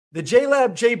The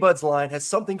JLab J-Buds line has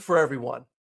something for everyone.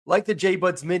 Like the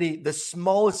J-Buds Mini, the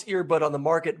smallest earbud on the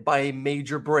market by a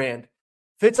major brand.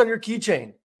 Fits on your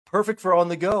keychain, perfect for on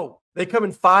the go. They come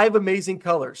in 5 amazing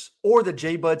colors, or the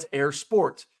J-Buds Air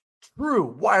Sport.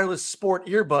 True wireless sport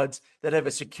earbuds that have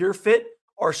a secure fit,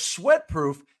 are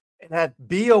sweat-proof, and have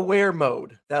Be Aware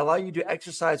mode that allow you to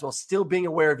exercise while still being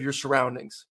aware of your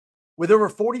surroundings. With over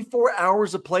 44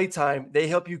 hours of playtime, they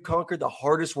help you conquer the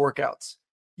hardest workouts.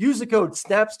 Use the code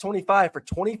SNAPS25 for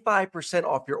 25%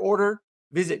 off your order.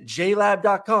 Visit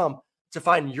jlab.com to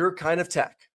find your kind of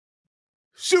tech.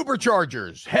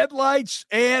 Superchargers, headlights,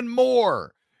 and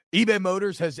more. eBay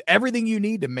Motors has everything you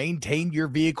need to maintain your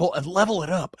vehicle and level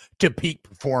it up to peak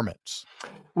performance.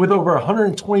 With over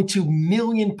 122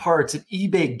 million parts at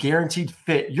eBay Guaranteed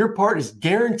Fit, your part is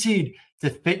guaranteed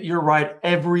to fit your ride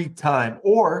every time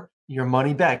or your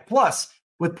money back. Plus,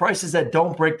 with prices that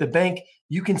don't break the bank,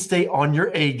 you can stay on your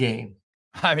A game.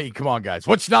 I mean, come on, guys.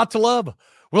 What's not to love?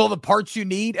 With all the parts you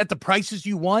need at the prices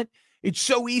you want, it's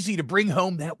so easy to bring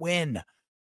home that win.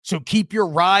 So keep your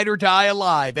ride or die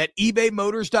alive at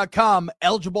ebaymotors.com.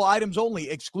 Eligible items only.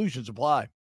 Exclusions apply.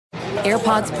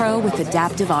 AirPods Pro with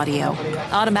adaptive audio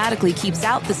automatically keeps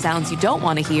out the sounds you don't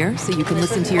want to hear so you can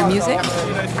listen to your music,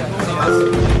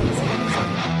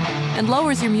 and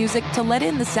lowers your music to let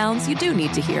in the sounds you do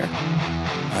need to hear.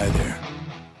 Hi there.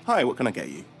 Hi, what can I get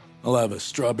you? I'll have a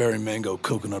strawberry mango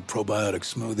coconut probiotic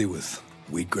smoothie with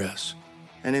wheatgrass.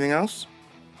 Anything else?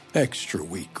 Extra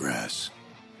wheatgrass.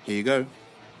 Here you go.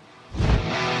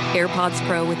 AirPods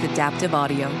Pro with adaptive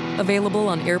audio. Available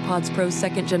on AirPods Pro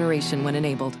 2nd generation when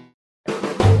enabled.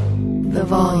 The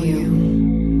volume.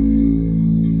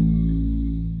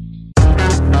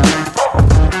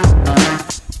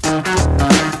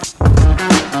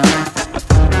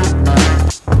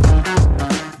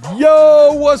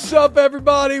 Yo, what's up,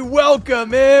 everybody?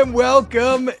 Welcome in.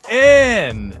 Welcome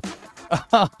in.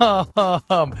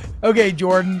 Okay,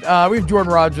 Jordan. We have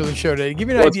Jordan Rodgers on the show today. Give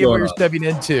me an idea what you're stepping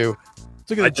into. Let's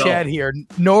look at the chat here.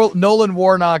 Nolan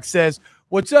Warnock says,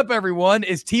 "What's up, everyone?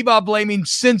 Is T-Bob blaming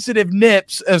sensitive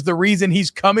nips as the reason he's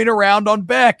coming around on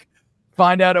Beck?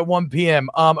 Find out at 1 p.m.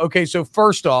 Okay, so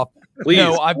first off, please,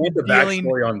 I've been dealing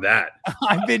on that.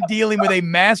 I've been dealing with a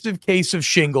massive case of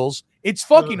shingles. It's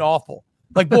fucking awful.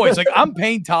 Like, boys, like, I'm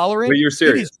pain tolerant. But you're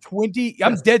serious. It is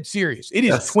I'm dead serious. It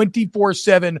is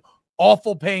 24/7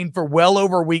 awful pain for well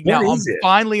over a week now. I'm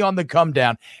finally on the come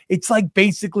down. It's like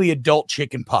basically adult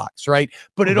chicken pox, right?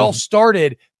 But it all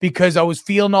started because I was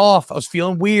feeling off. I was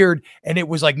feeling weird. And it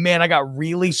was like, man, I got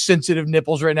really sensitive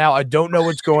nipples right now. I don't know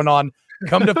what's going on.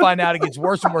 Come to find out, it gets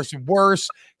worse and worse and worse.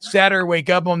 Saturday, wake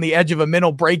up on the edge of a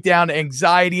mental breakdown,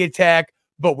 anxiety attack.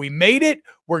 But we made it.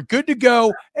 We're good to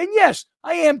go. And yes,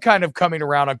 I am kind of coming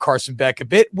around on Carson Beck a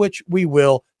bit, which we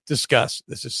will discuss.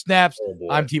 This is Snaps.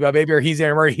 I'm T-Bob Baby. He's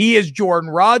Aaron Murray. He is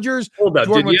Jordan Rodgers. Hold up.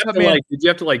 Jordan, did you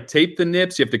have to tape the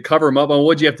nips? You have to cover them up on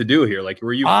what you have to do here? Like,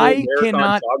 were you I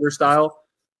cannot jogger style?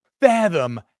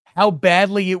 Fathom how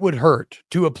badly it would hurt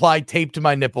to apply tape to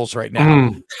my nipples right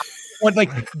now. Like,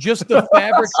 just the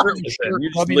fabric of the shirt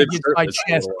coming against my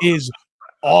chest is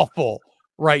awful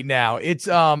right now. It's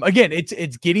again,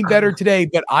 it's getting better today,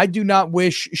 but I do not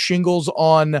wish shingles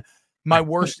on my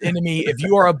worst enemy. If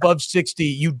you are above 60,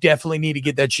 you definitely need to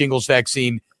get that shingles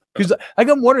vaccine. Because like,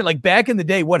 I'm wondering, like, back in the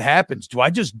day, what happens? Do I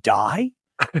just die?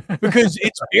 Because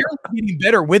it's barely getting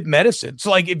better with medicine. So,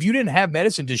 like, if you didn't have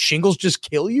medicine, does shingles just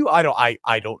kill you? I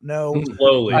don't know.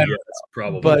 Slowly, yes,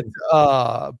 probably.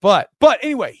 But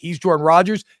anyway, he's Jordan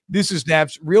Rodgers. This is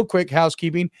Snaps. Real quick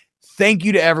housekeeping. Thank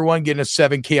you to everyone getting a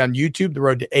 7K on YouTube. The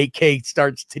road to 8K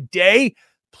starts today.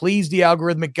 Please, the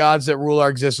algorithmic gods that rule our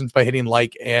existence, by hitting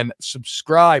like and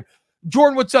subscribe.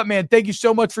 Jordan, what's up, man? Thank you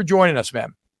so much for joining us,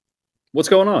 man. What's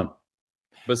going on?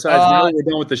 Besides, now we're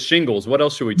done with the shingles. What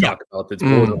else should we talk about that's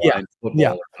borderline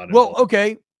football? Well,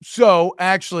 okay. So,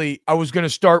 actually, I was going to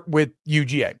start with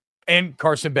UGA and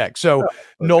Carson Beck. So,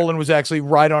 Nolan was actually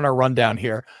right on our rundown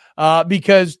here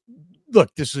because,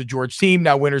 look, this is a George team,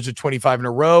 now winners of 25 in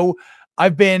a row.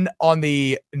 I've been on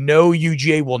the no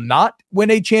UGA will not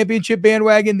win a championship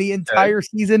bandwagon the entire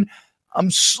season. I'm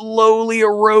slowly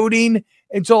eroding.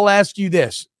 And so I'll ask you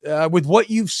this, with what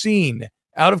you've seen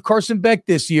out of Carson Beck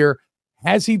this year,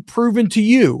 has he proven to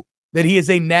you that he is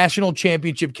a national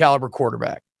championship caliber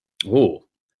quarterback? Oh,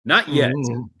 not yet.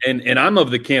 And I'm of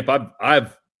the camp. Hold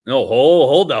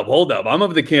up. I'm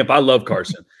of the camp. I love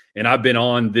Carson. And I've been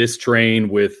on this train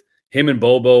with him and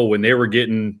Bobo when they were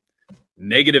getting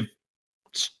negative,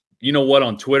 you know what,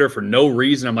 on Twitter for no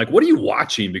reason. I'm like, what are you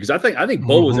watching? Because I think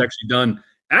Bobo's actually done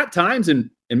at times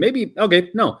and maybe,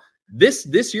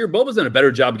 this year, Bobo's done a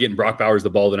better job of getting Brock Bowers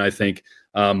the ball than I think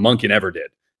Monken ever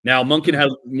did. Now, Monken had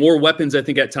more weapons, I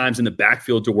think, at times in the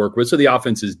backfield to work with, so the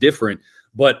offense is different.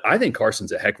 But I think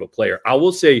Carson's a heck of a player. I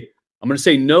will say, I'm going to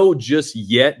say no just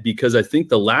yet, because I think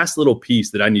the last little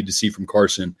piece that I need to see from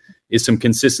Carson is some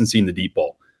consistency in the deep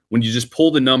ball. When you just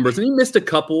pull the numbers, and he missed a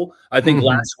couple, I think,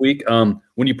 last week.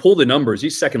 When you pull the numbers,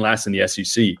 he's second last in the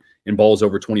SEC in balls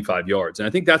over 25 yards. And I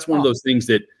think that's one of those things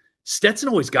that Stetson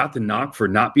always got the knock for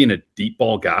not being a deep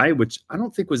ball guy, which I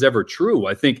don't think was ever true.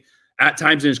 I think at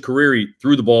times in his career, he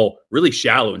threw the ball really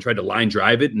shallow and tried to line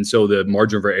drive it. And so the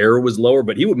margin for error was lower,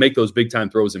 but he would make those big-time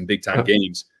throws in big-time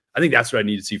games. I think that's what I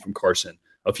need to see from Carson.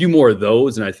 A few more of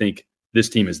those, and I think this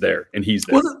team is there, and he's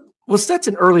there. Well,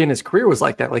 Stetson early in his career was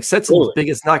like that. Like Stetson's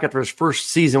biggest knock after his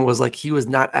first season was like he was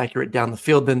not accurate down the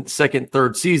field. Then second,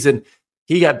 third season,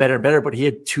 he got better and better, but he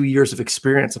had 2 years of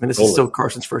experience. I mean, this is still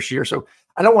Carson's first year, so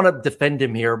I don't want to defend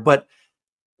him here, but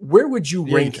where would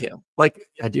you rank him? Like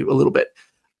I do a little bit.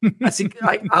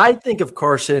 I think of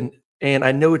Carson, and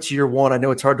I know it's year one. I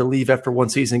know it's hard to leave after one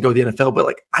season and go to the NFL, but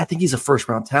like I think he's a first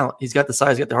round talent. He's got the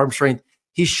size, he's got the arm strength.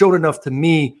 He's showed enough to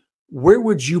me. Where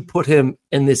would you put him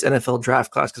in this NFL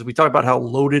draft class? Because we talked about how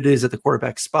loaded it is at the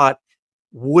quarterback spot.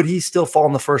 Would he still fall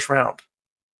in the first round?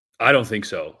 I don't think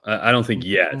so. I don't think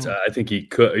yet. I think he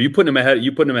could. Are you putting him ahead?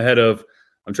 Of?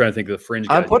 I'm trying to think of the fringe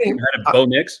guys. I'm putting him ahead of Bo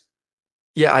Nix.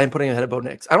 Yeah, I am putting him ahead of Bo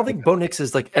Nix. I don't think Bo Nix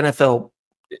is like NFL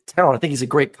talent. I think he's a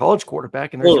great college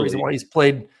quarterback, and there's a reason why he's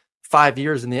played 5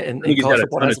 years in college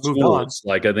football and has moved on.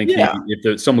 Like I think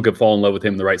if someone could fall in love with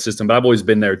him in the right system, but I've always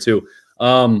been there too.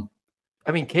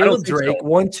 I mean, Caleb Drake,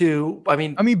 1, 2. I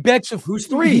mean, Beck's who's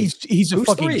 3? He's a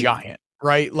fucking giant,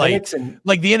 right? Like the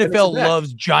NFL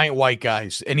loves giant white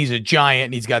guys, and he's a giant,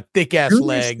 and he's got thick ass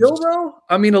legs. Still, though?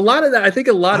 I mean, a lot of that is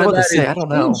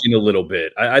changing a little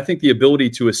bit. I think the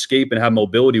ability to escape and have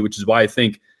mobility, which is why I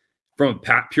think from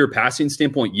a pure passing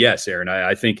standpoint, yes, Aaron,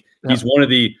 I think he's one of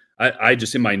the. I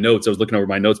just in my notes, I was looking over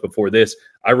my notes before this.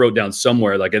 I wrote down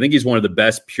somewhere like I think he's one of the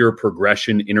best pure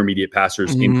progression intermediate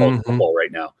passers in college football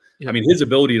right now. I mean, his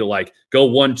ability to like go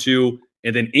 1, 2,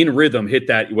 and then in rhythm hit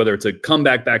that, whether it's a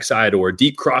comeback backside or a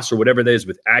deep cross or whatever that is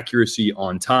with accuracy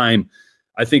on time.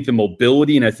 I think the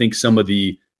mobility and I think some of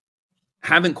the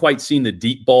haven't quite seen the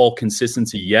deep ball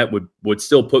consistency yet would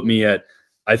still put me at,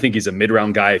 I think he's a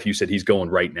mid-round guy if you said he's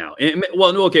going right now.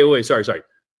 Sorry.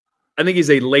 I think he's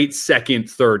a late second,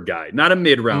 third guy, not a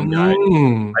mid-round guy.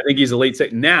 I think he's a late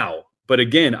second now. But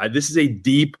again, this is a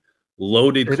deep,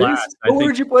 loaded class. Where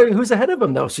would you play? Who's ahead of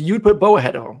him though? So you'd put Bo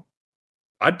ahead of him.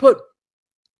 I would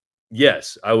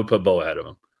put Bo ahead of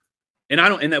him. And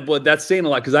that's saying a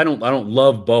lot because I don't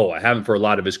love Bo. I haven't for a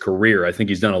lot of his career. I think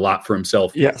he's done a lot for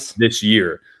himself this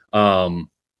year.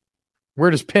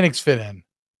 Where does Penix fit in?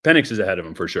 Penix is ahead of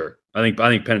him for sure. I think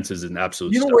Penix is an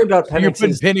absolute. You don't worry about Penix. You're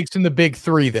putting Penix in the big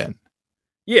three then.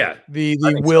 Yeah. The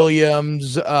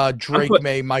Williams, Drake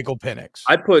May, Michael Penix.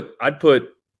 I'd put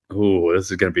ooh, this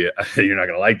is going to be you're not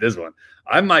going to like this one.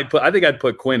 I think I'd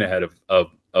put Quinn ahead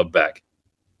of Beck.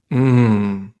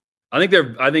 I think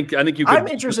you could. I'm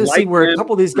interested to see where a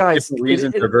couple of these guys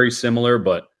reasons are very similar,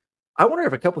 but I wonder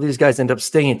if a couple of these guys end up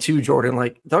staying too, Jordan.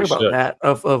 Like talk about that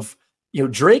of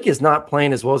Drake is not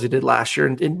playing as well as he did last year,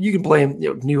 and you can blame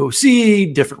new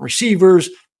OC, different receivers.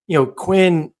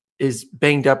 Quinn is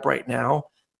banged up right now.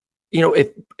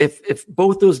 If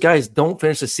both those guys don't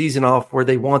finish the season off where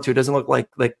they want to, it doesn't look like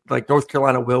North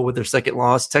Carolina will with their second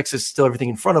loss. Texas still everything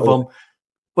in front of them.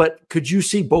 But could you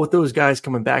see both those guys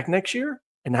coming back next year?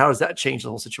 And how does that change the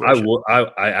whole situation? I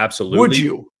absolutely would.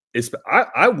 You?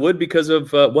 I would because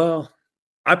of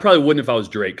I probably wouldn't if I was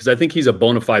Drake because I think he's a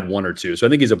bona fide 1 or 2. So I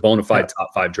think he's a bona fide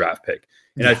top 5 draft pick.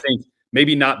 And I think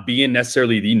maybe not being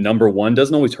necessarily the number 1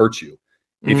 doesn't always hurt you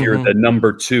if you're the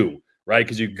number 2, right?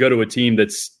 Because you go to a team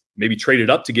that's maybe traded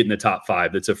up to get in the top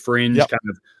 5. That's a fringe kind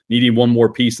of needing one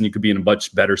more piece, and you could be in a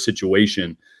much better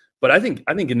situation. But I think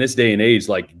in this day and age,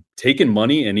 like taking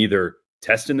money and either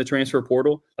testing the transfer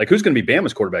portal, like who's going to be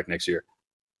Bama's quarterback next year?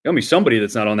 Going to be somebody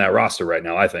that's not on that roster right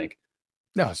now, I think.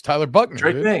 No, it's Tyler Buckner.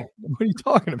 Drake May. What are you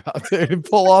talking about?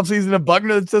 Full off season of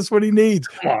Buckner. That's just what he needs.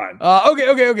 Come on.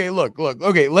 Okay. Look.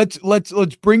 Okay, let's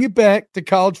bring it back to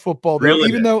college football. Though,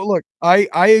 even though, look, I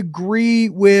agree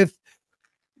with.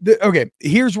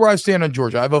 Here's where I stand on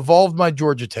Georgia. I've evolved my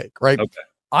Georgia take. Right. Okay.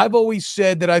 I've always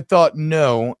said that I thought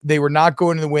no, they were not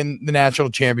going to win the national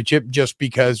championship just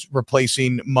because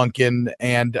replacing Monken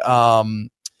and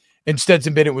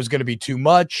Stetson Bennett was going to be too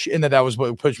much, and that was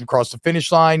what pushed them across the finish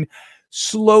line.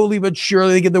 Slowly but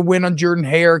surely, they get the win on Jordan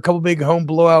Hare, a couple big home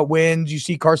blowout wins. You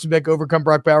see Carson Beck overcome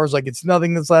Brock Bowers like it's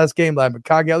nothing this last game.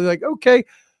 You're like, okay,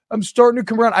 I'm starting to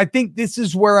come around. I think this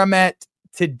is where I'm at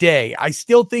today. I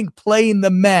still think playing the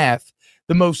math,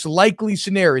 the most likely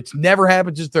scenario, it's never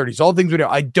happens in 30s, all things we know.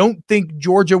 I don't think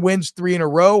Georgia wins 3 in a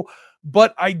row,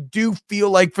 but I do feel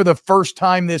like for the first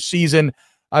time this season,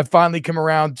 I've finally come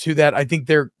around to that. I think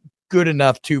they're good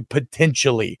enough to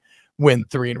potentially win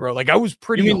 3 in a row. Like I was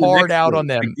pretty hard out on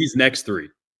them. Like these next 3.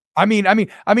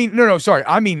 No, sorry.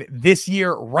 I mean, this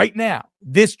year, right now,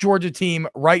 this Georgia team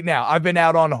right now, I've been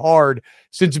out on hard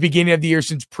since the beginning of the year,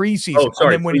 since preseason. Oh,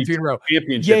 sorry. And then winning 3 in a row.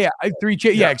 Championship.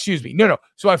 Excuse me. No.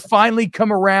 So I finally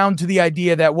come around to the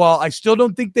idea that while I still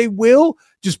don't think they will,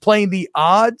 just playing the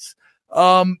odds,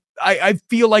 I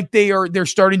feel like they're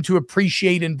starting to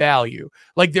appreciate in value.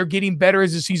 Like they're getting better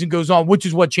as the season goes on, which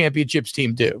is what championships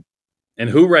team do. And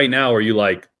who right now are you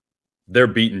like, they're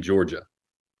beating Georgia?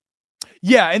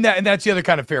 Yeah, and that's the other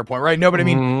kind of fair point, right? No, but I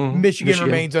mean, Michigan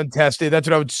remains untested. That's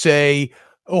what I would say.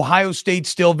 Ohio State's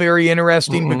still very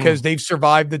interesting because they've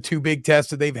survived the 2 big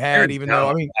tests that they've had, even though,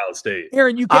 I mean, Ohio State.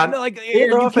 Aaron, you can't,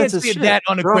 you can't say that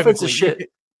unequivocally. Shit.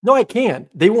 No, I can.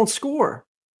 They won't score.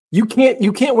 You can't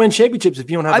win championships if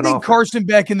you don't have an offense. Carson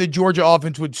Beck and the Georgia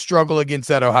offense would struggle against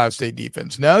that Ohio State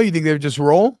defense. No? You think they would just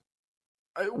roll?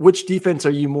 Which defense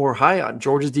are you more high on?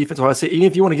 Georgia's defense? Well, I say even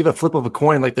if you want to give a flip of a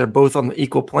coin, like they're both on the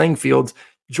equal playing fields,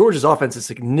 Georgia's offense is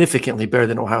significantly better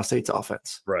than Ohio State's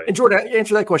offense. Right. And Jordan,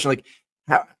 answer that question. Like,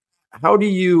 how do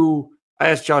you? I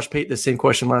asked Josh Pate the same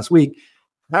question last week.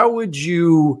 How would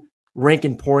you rank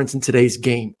importance in today's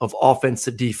game of offense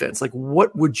to defense? Like,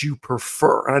 what would you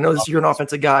prefer? And I know you're an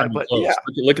offensive guy, but yeah.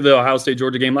 Look at the Ohio State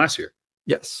Georgia game last year.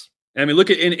 Yes. I mean, look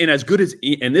at and as good as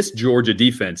and this Georgia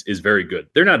defense is very good.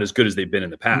 They're not as good as they've been in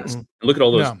the past. Look at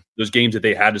all those games that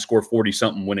they had to score 40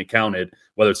 something when it counted,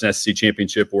 whether it's an SEC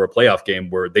championship or a playoff game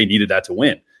where they needed that to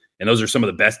win. And those are some of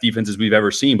the best defenses we've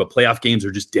ever seen. But playoff games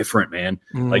are just different, man.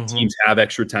 Like teams have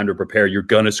extra time to prepare. You're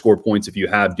gonna score points if you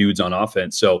have dudes on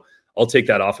offense. So I'll take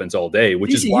that offense all day.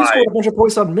 Which is why you scored a bunch of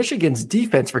points on Michigan's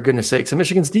defense, for goodness sakes. And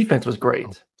Michigan's defense was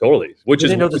great. Totally. Which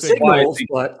is know the signals,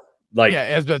 but. Like, yeah,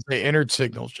 as they entered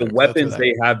signals. The weapons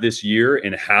they have this year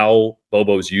and how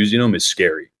Bobo's using them is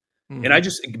scary. And I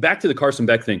just, back to the Carson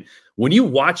Beck thing, when you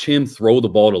watch him throw the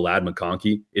ball to Ladd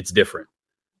McConkey, it's different.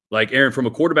 Like, Aaron, from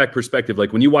a quarterback perspective,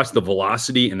 like when you watch the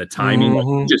velocity and the timing,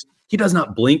 like he does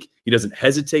not blink. He doesn't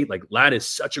hesitate. Like, Ladd is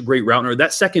such a great route runner.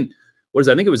 That second, I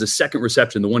think it was a second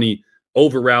reception, the one he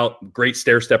over route, great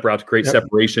stair step route to create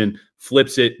separation,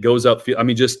 flips it, goes up. I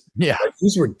mean, just like,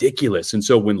 he's ridiculous. And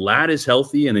so when Ladd is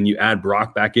healthy and then you add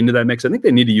Brock back into that mix, I think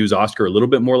they need to use Oscar a little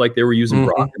bit more like they were using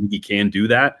Brock. I think he can do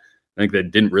that. I think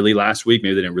that didn't really last week.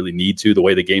 Maybe they didn't really need to, the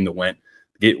way the game that went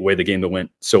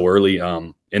so early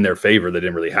in their favor. They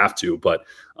didn't really have to. But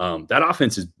that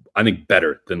offense is, I think,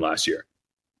 better than last year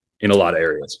in a lot of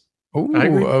areas. Oh,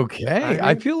 okay.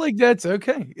 I feel like that's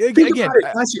okay. Again,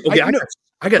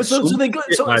 I got so much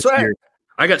shit last year.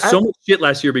 I got so much shit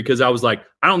last year because I was like,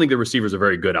 I don't think the receivers are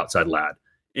very good outside Ladd.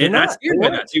 And that's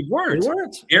they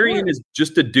weren't. Arian is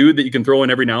just a dude that you can throw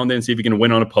in every now and then and see if he can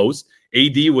win on a post.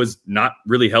 AD was not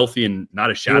really healthy and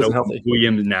not a shadow of who he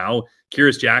is now.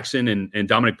 Kyrus Jackson and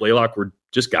Dominic Blaylock were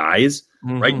just guys.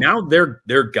 Right now,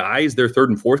 they're guys. Their third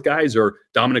and fourth guys are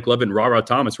Dominic Lovett and Ra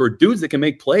Thomas, who are dudes that can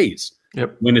make plays.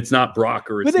 When it's not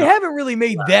Brock or it's but they haven't really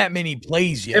made that many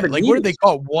plays yet. Like, what did they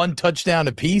call it? 1 touchdown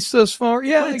apiece thus far?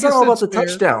 Yeah, it's not all about the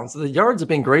touchdowns. The yards have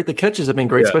been great. The catches have been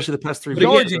great, especially the past 3 weeks. The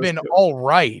yards have been all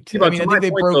right. I mean, I think they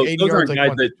broke 80 yards. Those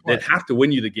aren't guys that have to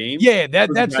win you the game. Yeah,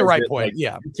 that's the right point.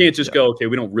 Yeah, you can't just go, okay,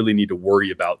 we don't really need to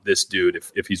worry about this dude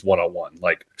if he's one-on-one.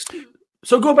 Like,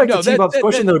 so go back to T-Bob's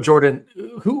question though, Jordan.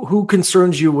 Who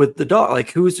concerns you with the dog?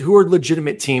 Like, who are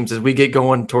legitimate teams as we get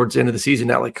going towards the end of the season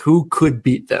now? Like, who could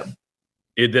beat them?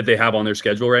 That they have on their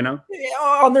schedule right now? Yeah,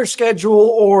 on their schedule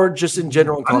or just in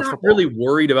general? I'm not really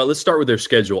worried about. Let's start with their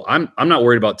schedule. I'm not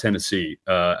worried about Tennessee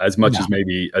as much as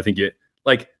maybe I think it.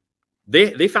 Like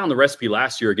they found the recipe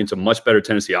last year against a much better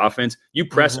Tennessee offense. You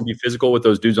press and be physical with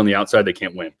those dudes on the outside, they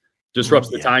can't win. Disrupts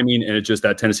the timing, and it's just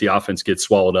that Tennessee offense gets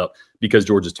swallowed up because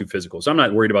Georgia's too physical. So I'm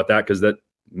not worried about that because that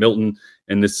Milton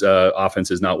and this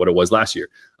offense is not what it was last year.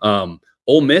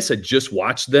 Ole Miss, I just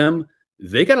watched them.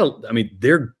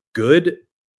 They're good,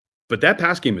 but that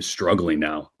pass game is struggling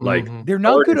now. Like they're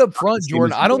not good up front,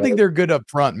 Jordan. I don't think they're good up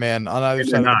front, man, on either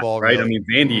side of the ball. Right? Really. I mean,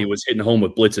 Vandy was hitting home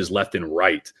with blitzes left and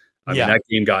right. I mean, that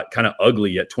game got kind of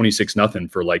ugly at 26-0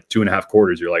 for like 2.5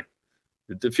 quarters. You're like,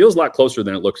 it feels a lot closer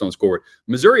than it looks on the scoreboard.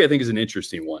 Missouri, I think, is an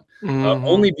interesting one,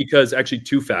 only because actually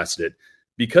two-faceted.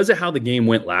 Because of how the game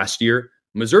went last year,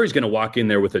 Missouri's going to walk in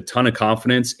there with a ton of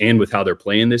confidence and with how they're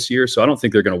playing this year. So I don't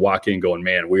think they're going to walk in going,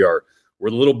 man, we're the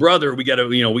little brother. We got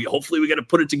to, hopefully we got to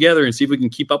put it together and see if we can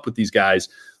keep up with these guys.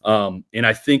 And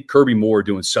I think Kirby Moore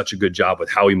doing such a good job with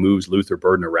how he moves Luther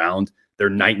Burden around they're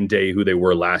night and day who they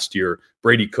were last year.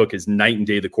 Brady Cook is night and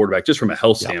day the quarterback, just from a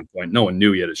health standpoint. No one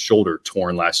knew he had his shoulder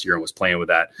torn last year and was playing with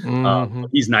that.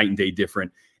 He's night and day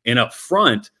different. And up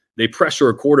front, they pressure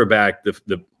a quarterback.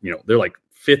 They're like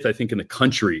fifth, I think, in the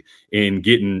country in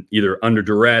getting either under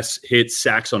duress, hits,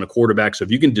 sacks on a quarterback. So if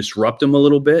you can disrupt them a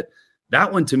little bit,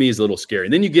 that one to me is a little scary.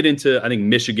 And then you get into, I think,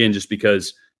 Michigan, just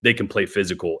because they can play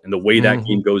physical. And the way that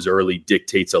game goes early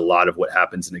dictates a lot of what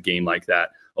happens in a game like that.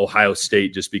 Ohio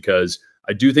State, just because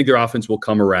I do think their offense will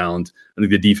come around. I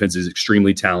think the defense is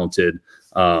extremely talented.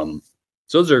 So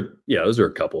those are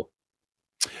a couple.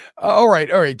 All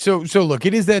right. So look,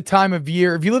 it is that time of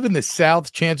year. If you live in the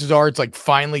South, chances are it's like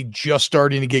finally just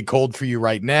starting to get cold for you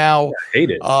right now. Yeah, I hate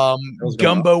it.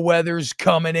 Gumbo weather's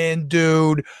coming in,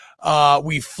 dude.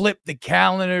 We flipped the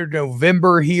calendar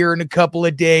November here in a couple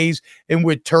of days, and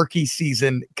with turkey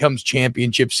season comes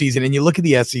championship season. And you look at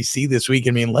the SEC this week,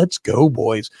 I mean, let's go,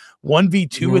 boys.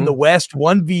 1v2 in the West,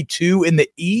 1v2 in the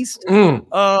East.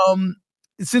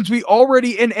 Since we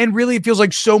already, and really it feels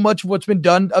like so much of what's been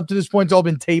done up to this point has all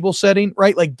been table setting,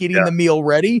 right? Like getting the meal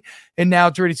ready. And now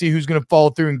it's ready to see who's going to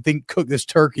follow through and cook this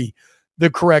turkey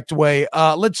the correct way.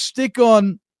 Let's stick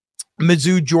on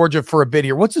Mizzou, Georgia for a bit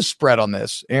here. What's the spread on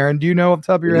this, Aaron? Do you know off the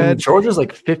top of your head? Georgia's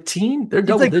like 15. They're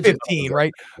double like 15,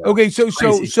 right? Okay, so is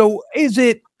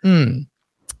it?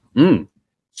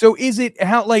 So is it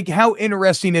how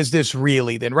interesting is this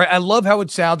really then, right? I love how it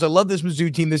sounds. I love this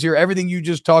Mizzou team this year. Everything you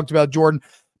just talked about, Jordan.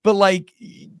 But like,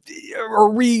 are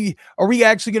we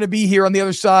actually going to be here on the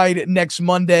other side next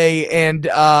Monday and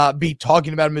be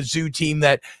talking about a Mizzou team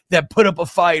that put up a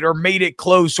fight or made it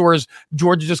close, or is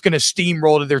Georgia just going to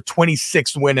steamroll to their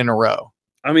 26th win in a row?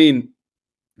 I mean,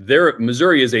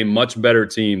 Missouri is a much better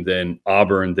team than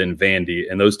Auburn, than Vandy,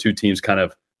 and those two teams kind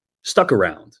of stuck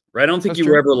around, right? I don't think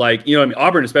were ever like,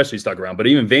 Auburn especially stuck around, but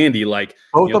even Vandy, like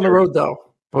both on the road though.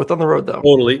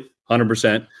 Totally,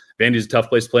 100%. Vandy's a tough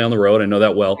place to play on the road. I know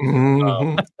that well.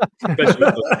 Especially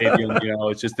with those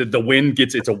stadiums, it's just that the wind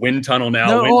it's a wind tunnel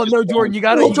now. No, Jordan, you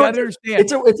got to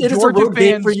understand. It is a road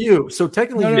game for you. So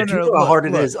technically, you know how hard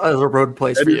it is as a road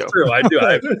place for you. That is true. I do.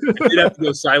 I did have to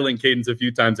go silent cadence a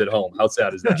few times at home. How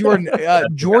sad is that? Jordan,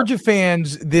 Georgia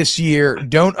fans this year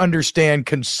don't understand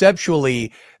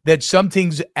conceptually that some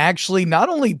teams actually not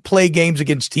only play games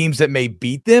against teams that may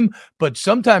beat them, but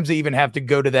sometimes they even have to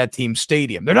go to that team's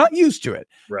stadium. They're not used to it,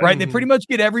 right? They pretty much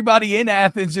get everybody in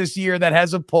Athens this year that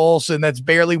has a pulse, and that's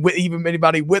barely even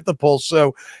anybody with a pulse.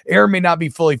 So Aaron may not be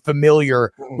fully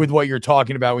familiar with what you're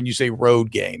talking about when you say road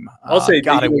game. I'll say,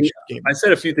 I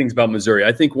said a few things about Missouri.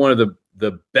 I think one of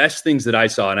the best things that I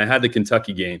saw, and I had the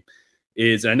Kentucky game,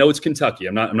 is, and I know it's Kentucky.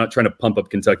 I'm not trying to pump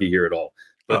up Kentucky here at all.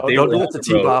 But don't do that to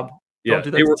T-Bob. Yeah, don't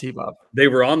do that to T-Bob. They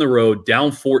were on the road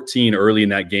down 14 early in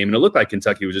that game, and it looked like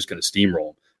Kentucky was just going to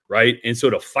steamroll, right? And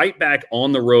so to fight back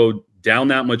on the road down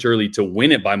that much early to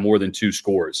win it by more than 2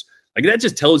 scores, like that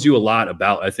just tells you a lot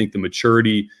about, I think, the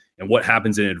maturity and what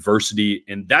happens in adversity.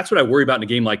 And that's what I worry about in a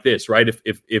game like this, right?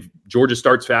 If Georgia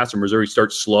starts fast and Missouri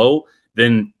starts slow,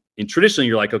 then traditionally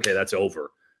you're like, okay, that's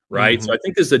over, right? So I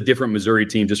think this is a different Missouri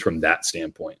team just from that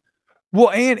standpoint. Well,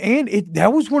 and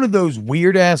that was one of those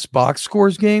weird ass box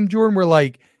scores game, Jordan, where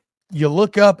like you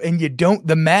look up and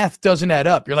the math doesn't add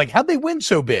up. You're like, how'd they win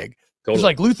so big? It's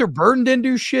like Luther Burden didn't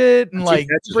do shit, and like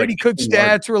Brady Cook's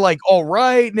stats were like all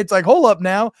right, and it's like, hold up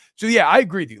now. So yeah, I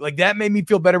agree with you. Like that made me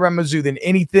feel better about Mizzou than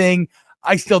anything.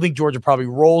 I still think Georgia probably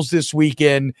rolls this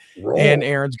weekend, and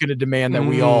Aaron's going to demand that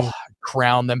we all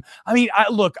crown them. I mean, I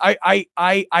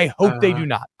hope they do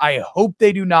not. I hope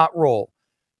they do not roll.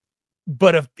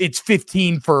 But if it's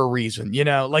 15 for a reason,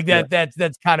 like that,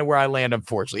 that's kind of where I land,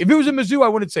 unfortunately. If it was in Mizzou, I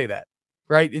wouldn't say that,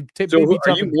 right?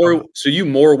 So you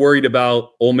more worried about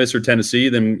Ole Miss or Tennessee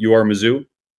than you are Mizzou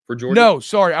for Georgia? No,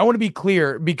 sorry. I want to be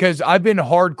clear because I've been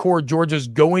hardcore Georgia's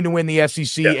going to win the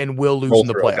SEC and will lose in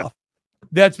the playoff.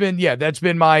 Okay. That's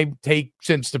been my take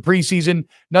since the preseason.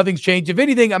 Nothing's changed. If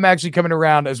anything, I'm actually coming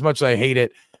around as much as I hate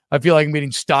it. I feel like I'm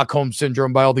getting Stockholm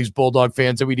syndrome by all these Bulldog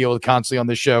fans that we deal with constantly on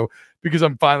this show, because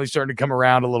I'm finally starting to come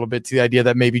around a little bit to the idea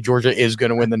that maybe Georgia is going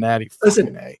to win the Natty.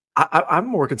 Listen, I'm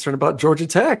more concerned about Georgia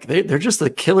Tech. They're just the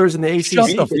killers in the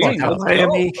ACC.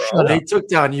 Miami, they took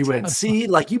down UNC.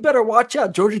 Like, you better watch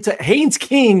out. Georgia Tech. Haynes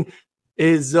King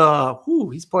is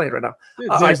he's playing right now.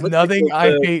 There's nothing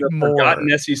I hate more.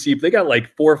 Forgotten SEC. They got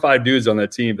like 4 or 5 dudes on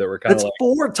that team that were kind of like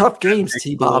 4 tough games.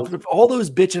 T-Bob. All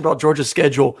those bitching about Georgia's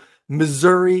schedule: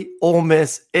 Missouri, Ole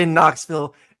Miss, in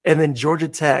Knoxville. And then Georgia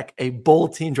Tech, a bowl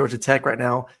team, Georgia Tech right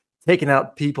now, taking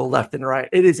out people left and right.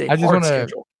 It is a hard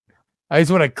schedule. I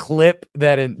just want to clip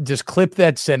that and just clip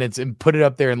that sentence and put it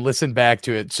up there and listen back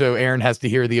to it. So Aaron has to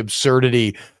hear the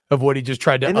absurdity of what he just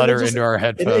tried to utter into our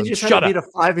headphones. And they just had to beat a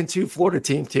 5-2 Florida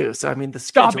team too. So I mean,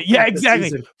 stop it. Yeah,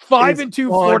 exactly. 5-2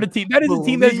 Florida team. That is a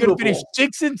team that's going to finish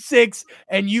 6-6,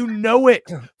 and you know it.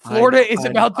 Florida is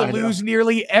about to lose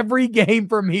nearly every game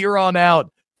from here on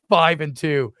out.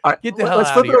 5-2. Right, get the hell out of here.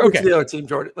 Let's flip it over to the other team,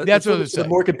 Jordan. That's what it's a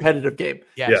more competitive game.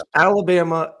 Yes.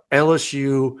 Alabama,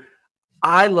 LSU.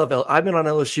 I've been on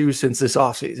LSU since this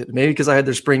offseason. Maybe because I had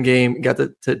their spring game, got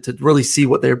to really see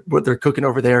what they're cooking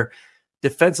over there.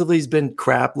 Defensively has been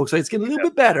crap. Looks like it's getting a little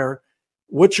bit better.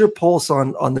 What's your pulse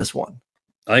on this one?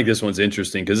 I think this one's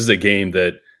interesting because this is a game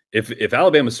that if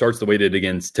Alabama starts the way they did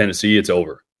against Tennessee, it's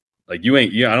over. Like I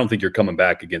don't think you're coming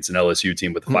back against an LSU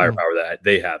team with the firepower that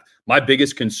they have. My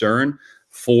biggest concern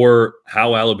for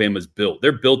how Alabama's built,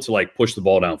 they're built to like push the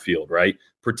ball downfield, right?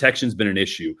 Protection's been an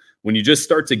issue. When you just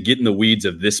start to get in the weeds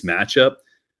of this matchup,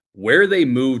 where they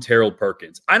moved Harold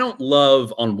Perkins, I don't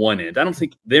love on one end. I don't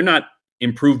think they're not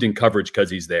improved in coverage because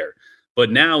he's there.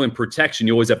 But now in protection,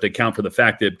 you always have to account for the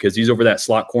fact that because he's over that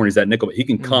slot corner, he's that nickel, he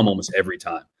can come almost every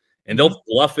time. And they'll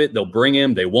fluff it. They'll bring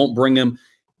him. They won't bring him.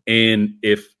 And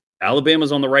if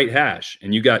Alabama's on the right hash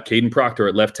and you got Caden Proctor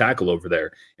at left tackle over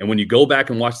there, and when you go back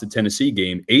and watch the Tennessee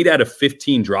game, 8 out of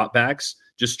 15 dropbacks,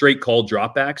 just straight called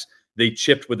dropbacks, they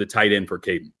chipped with the tight end for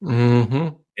Caden.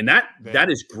 And that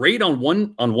is great on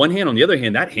one hand. On the other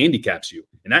hand, that handicaps you,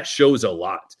 and that shows a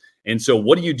lot. And so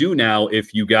what do you do now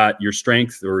if you got your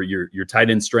strength or your tight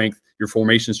end strength, your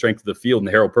formation strength of the field, and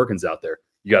Harold Perkins out there?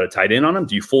 You got a tight end on him?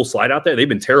 Do you full slide out there? They've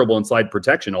been terrible in slide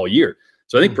protection all year.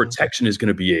 So I think protection is going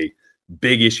to be a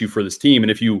big issue for this team. And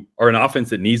if you are an offense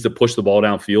that needs to push the ball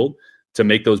downfield to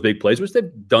make those big plays, which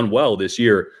they've done well this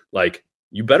year, like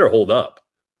you better hold up.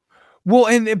 Well,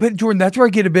 but Jordan, that's where I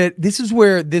get a bit. This is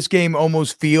where this game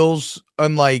almost feels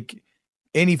unlike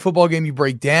any football game you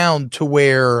break down, to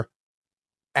where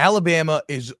Alabama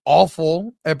is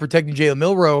awful at protecting Jalen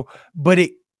Milroe, but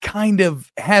it kind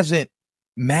of hasn't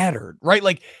mattered, right?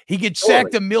 Like he gets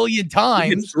sacked a million times,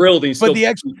 he gets drilled, but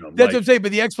that's what I'm saying.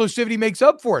 But the explosivity makes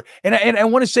up for it. And I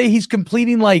want to say he's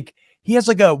completing like he has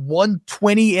like a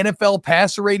 120 NFL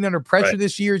passer rating under pressure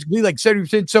this year. It's gonna be like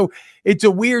 70%. So it's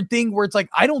a weird thing where it's like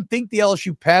I don't think the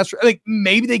LSU passer, like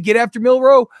maybe they get after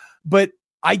Milroe, but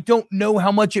I don't know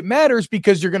how much it matters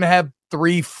because you're going to have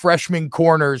 3 freshman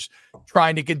corners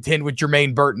trying to contend with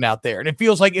Jermaine Burton out there. And it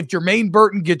feels like if Jermaine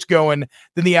Burton gets going,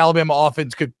 then the Alabama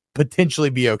offense could potentially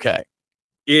be okay.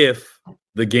 If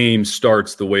the game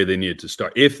starts the way they need it to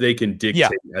start, if they can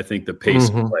dictate, I think, the pace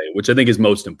of play, which I think is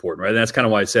most important, right? And that's kind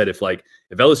of why I said if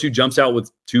LSU jumps out with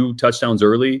 2 touchdowns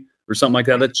early or something like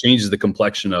that, that changes the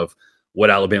complexion of what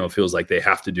Alabama feels like they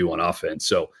have to do on offense.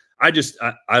 So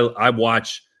I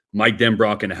watch Mike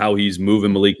Denbrock and how he's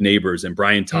moving Malik Neighbors, and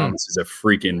Brian Thomas is a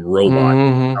freaking robot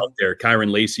out there.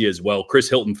 Kyron Lacey as well. Chris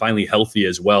Hilton finally healthy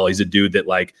as well. He's a dude that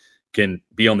like can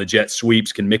be on the jet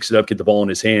sweeps, can mix it up, get the ball in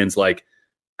his hands. Like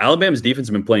Alabama's defense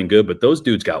has been playing good, but those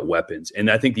dudes got weapons.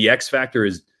 And I think the X factor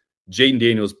is Jaden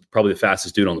Daniels, probably the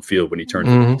fastest dude on the field when he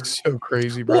turns. So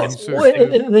crazy, bro.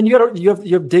 And then you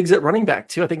have Diggs at running back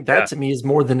too. I think that to me is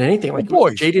more than anything. Like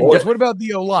Jaden. What about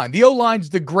the O line? The O line's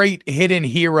the great hidden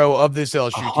hero of this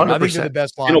LSU team. 100%. I think they're the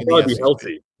best line. He'll probably be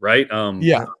healthy, right?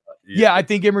 Yeah. I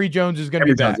think Emory Jones is going to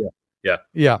be back. Yeah.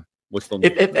 If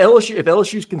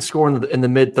LSU can score in the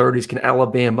mid-30s, can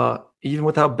Alabama, even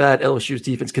with how bad LSU's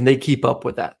defense, can they keep up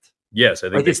with that? Yes, I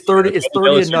think it's 30. Is 30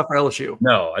 LSU, enough for LSU?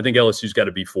 No, I think LSU's got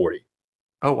to be 40.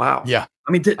 Oh wow! Yeah,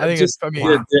 I mean, the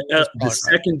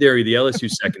secondary, the LSU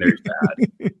secondary is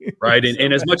bad, right?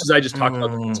 And as much as I just talked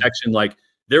about the protection, like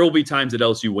there will be times that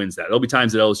LSU wins that. There'll be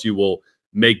times that LSU will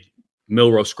make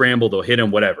Milroe scramble, they'll hit him,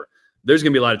 whatever. There's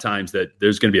going to be a lot of times that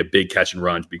there's going to be a big catch and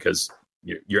run because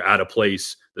you're out of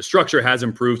place. The structure has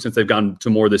improved since they've gone to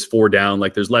more of this 4 down.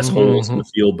 Like there's less holes in the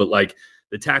field, but like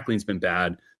the tackling's been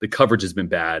bad, the coverage has been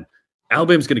bad.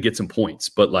 Alabama's going to get some points,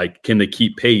 but like, can they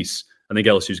keep pace? I think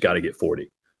LSU's got to get 40.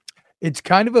 It's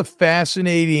kind of a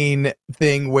fascinating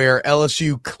thing where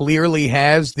LSU clearly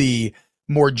has the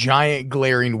more giant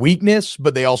glaring weakness,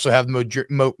 but they also have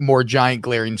more giant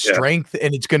glaring strength.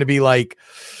 And it's going to be like,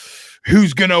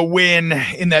 who's going to win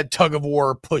in that tug of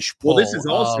war push-pull? Well, this is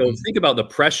also, think about the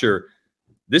pressure.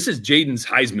 This is Jaden's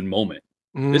Heisman moment.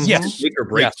 This is make or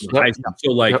break for Heisman.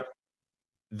 So like,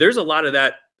 there's a lot of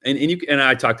that. And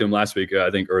I talked to him last week, I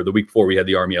think, or the week before we had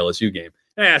the Army LSU game.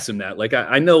 And I asked him that. Like,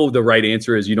 I know the right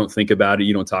answer is you don't think about it,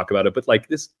 you don't talk about it, but like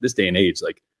this day and age,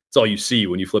 like it's all you see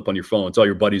when you flip on your phone. It's all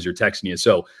your buddies are texting you.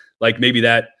 So like maybe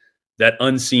that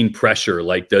unseen pressure,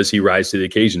 like does he rise to the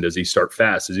occasion? Does he start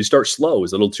fast? Does he start slow?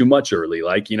 Is it a little too much early?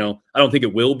 Like, I don't think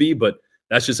it will be, but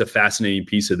that's just a fascinating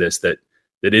piece of this that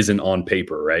isn't on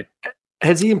paper, right?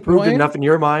 Has he improved enough in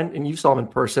your mind? And you saw him in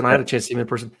person. I had a chance to see him in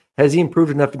person. Has he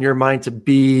improved enough in your mind to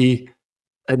be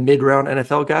a mid-round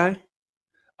NFL guy?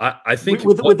 I think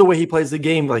with the way he plays the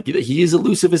game, like he is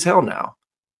elusive as hell now.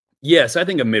 Yes, I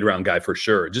think a mid-round guy for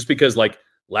sure. Just because like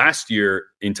last year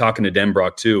in talking to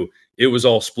Denbrock too, it was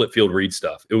all split field read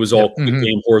stuff. It was all quick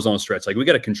game horizontal stretch. Like we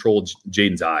got to control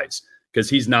Jaden's eyes because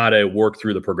he's not a work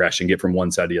through the progression, get from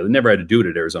one side to the other. Never had to do it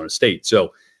at Arizona State.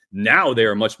 So now they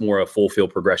are much more a full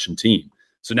field progression team.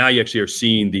 So now you actually are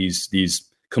seeing these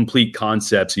complete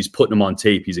concepts. He's putting them on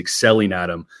tape. He's excelling at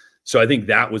them. So I think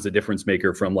that was the difference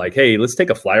maker from like, hey, let's take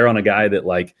a flyer on a guy that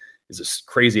like is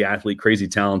a crazy athlete, crazy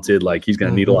talented. Like he's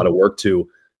going to need a lot of work to.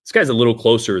 This guy's a little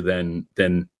closer than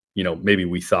maybe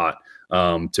we thought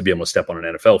to be able to step on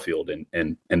an NFL field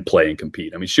and play and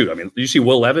compete. I mean, shoot. I mean, did you see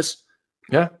Will Levis?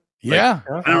 Yeah. Yeah.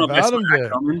 I don't know if I saw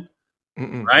that coming.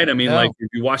 Right? I mean, like if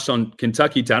you watched on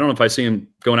Kentucky, I don't know if I see him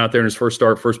going out there in his first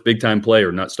big time play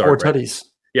or not start. 4 tutties.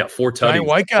 Yeah, 4 tutties. Giant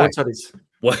white guy. 4 tutties.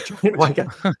 What? White guy.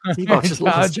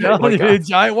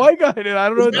 Giant white guy, dude. I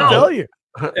don't know what to tell you.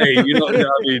 Hey, I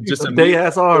mean, just a big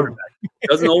ass arm.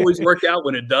 Doesn't always work out.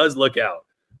 When it does, look out.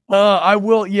 I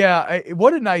will. Yeah.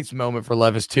 What a nice moment for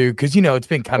Levis too. Cause it's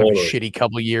been kind of a shitty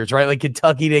couple of years, right? Like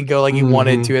Kentucky didn't go like he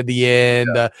wanted to at the end,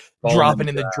 dropping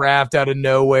in the draft out of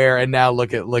nowhere. And now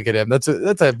look at him. That's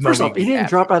a first off, he didn't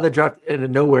drop out of the draft out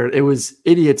of nowhere. It was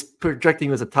idiots projecting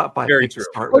him as a top 5 Very pick true. to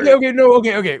start Okay.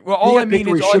 with. Well, all I mean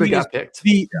is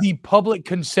the public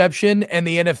conception and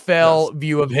the NFL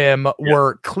view of him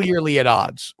were clearly at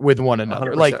odds with one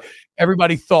another. 100%. Like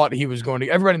everybody thought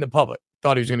everybody in the public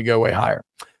thought he was going to go way higher.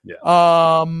 Yeah.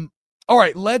 All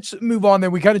right, let's move on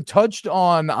then. We kind of touched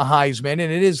on Heisman, and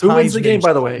it is who Heisman. wins the game,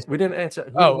 by the way? We didn't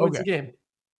answer. Who wins the game?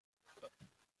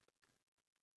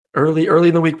 Early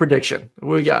in the week prediction.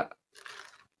 What we got?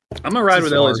 I'm gonna ride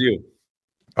with LSU.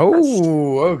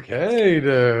 Oh, okay.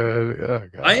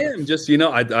 I am just,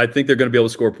 I think they're going to be able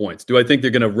to score points. Do I think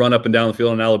they're going to run up and down the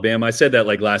field in Alabama? I said that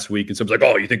like last week, and someone's like,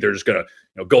 "Oh, you think they're just going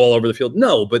to go all over the field?"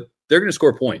 No, but they're going to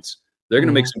score points. They're going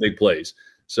to make some big plays.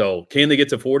 So can they get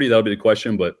to 40? That'll be the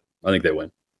question, but I think they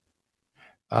win.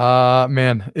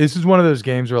 Man, this is one of those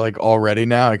games where like already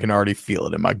now I can already feel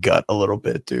it in my gut a little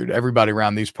bit, dude. Everybody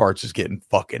around these parts is getting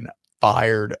fucking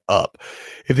fired up.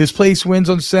 If this place wins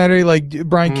on Saturday, like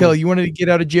Brian Kelly, you wanted to get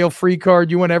out of jail free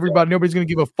card. You want everybody, nobody's going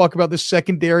to give a fuck about the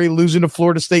secondary losing to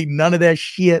Florida State. None of that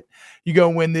shit. You go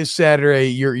win this Saturday.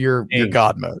 You're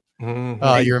God mode.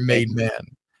 You're a made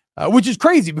man, which is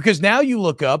crazy because now you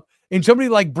look up and somebody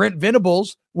like Brent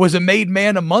Venables was a made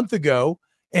man a month ago.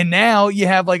 And now you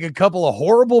have like a couple of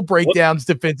horrible breakdowns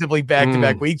defensively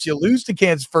back-to-back weeks. You lose to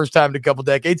Kansas first time in a couple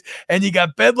decades, and you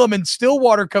got Bedlam and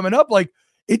Stillwater coming up. Like,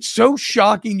 it's so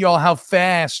shocking, y'all, how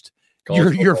fast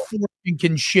your fortune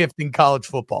can shift in college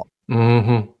football.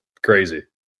 Crazy.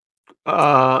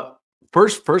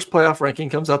 First playoff ranking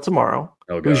comes out tomorrow.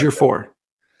 Who's your 4?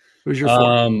 Who's your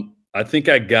 4? I think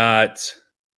I'm going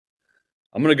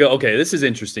to go. Okay, this is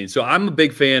interesting. So I'm a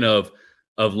big fan of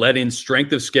letting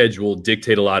strength of schedule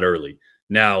dictate a lot early.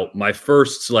 Now, my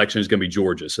first selection is going to be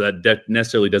Georgia, so that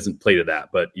necessarily doesn't play to that.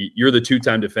 But you're the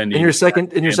 2-time defending. And your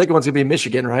second one's going to be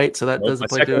Michigan, right? So that doesn't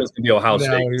play to it. My second one's going to be Ohio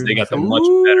State because they got the much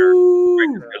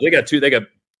better. They got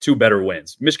two better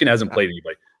wins. Michigan hasn't played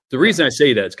anybody. The reason I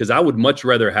say that is because I would much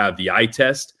rather have the eye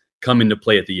test come into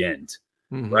play at the end.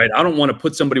 Right? I don't want to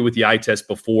put somebody with the eye test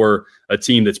before a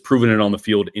team that's proven it on the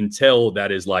field until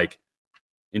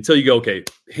you go, okay,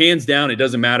 hands down, it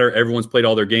doesn't matter. Everyone's played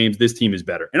all their games. This team is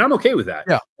better. And I'm okay with that.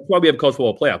 Yeah. That's why we have college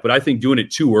football playoff. But I think doing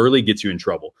it too early gets you in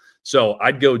trouble. So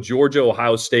I'd go Georgia,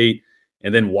 Ohio State,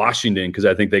 and then Washington because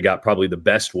I think they got probably the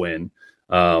best win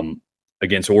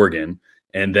against Oregon.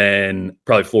 And then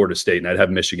probably Florida State. And I'd have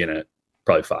Michigan at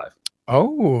probably 5.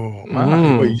 Oh,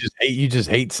 wow. Well, you just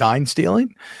hate sign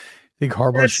stealing? Think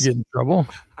Harbaugh should get in trouble?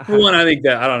 For one, I think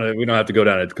that, I don't know, we don't have to go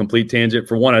down a complete tangent.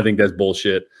 For one, I think that's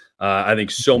bullshit. I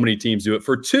think so many teams do it.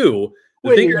 For two,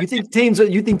 you think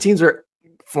teams are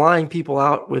flying people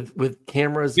out with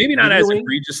cameras? Maybe not as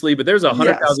egregiously, but there's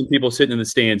 100,000 people sitting in the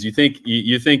stands. You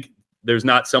think there's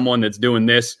not someone that's doing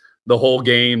this the whole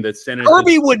game that's sending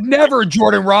Kirby would never,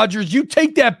 Jordan Rodgers. You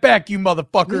take that back, you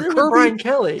motherfucker. Brian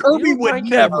Kelly. Kirby would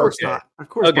never. Of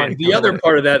course. Okay. The other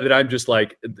part of that I'm just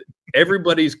like,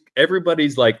 everybody's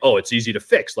like, oh, it's easy to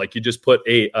fix. Like you just put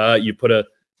a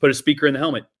speaker in the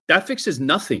helmet. That fixes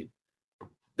nothing.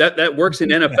 That works in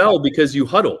NFL because you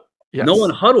huddle. Yes. No one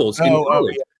huddles in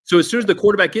college. Yeah. So as soon as the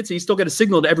quarterback gets it, he's still got to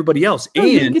signal to everybody else. And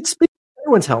you can speak in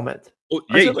everyone's helmet. Well,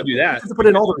 yeah, you can do that. You have to put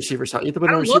in all the receivers' helmet. You have to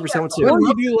put in receivers' helmet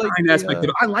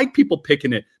too. I like people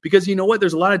picking it because you know what?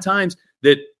 There's a lot of times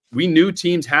that we knew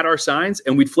teams had our signs,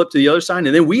 and we'd flip to the other sign,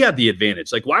 and then we had the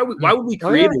advantage. Like, why would we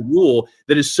create a rule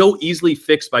that is so easily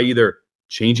fixed by either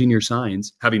changing your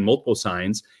signs, having multiple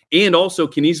signs, and also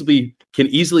can easily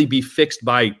be fixed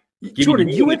by Jordan,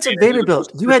 you went to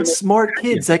Vanderbilt. You had smart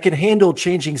kids that can handle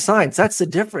changing signs. That's the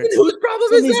difference. And whose problem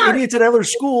Some is of these that? idiots at other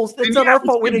schools. It's not our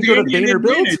fault. We didn't go to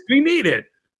Vanderbilt. We need it.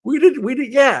 We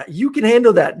did. Yeah, you can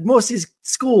handle that. Most of these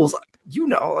schools, like,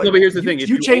 no, but here's the thing: if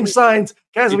you change signs,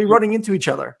 guys will be running into each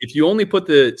other. If you only put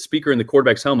the speaker in the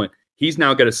quarterback's helmet, he's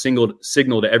now got a single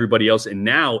signal to everybody else, and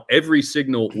now every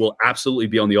signal will absolutely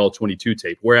be on the all 22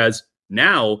 tape. Whereas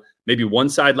now, maybe one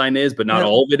sideline is, but not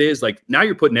all of it is. Like, now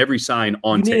you're putting every sign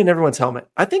on tape. In everyone's helmet.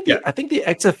 I think the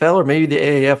XFL or maybe the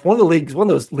AAF, one of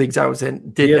those leagues I was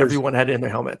in, everyone had it in their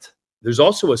helmet. There's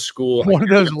also a school. One of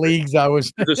those leagues I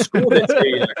was. There's a school that's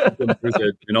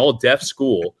an all deaf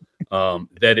school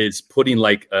that is putting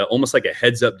like almost like a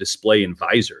heads up display in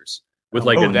visors with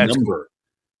like a number. Cool.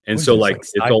 And so like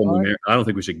it's all numeric. I don't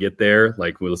think we should get there.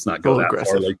 Like, let's not go that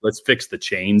far. Like, let's fix the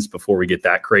chains before we get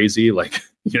that crazy. Like,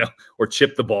 or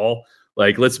chip the ball.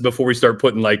 Like, before we start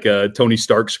putting like Tony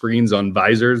Stark screens on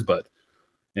visors. But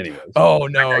anyways. Oh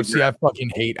no! See,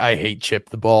 I hate chip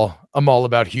the ball. I'm all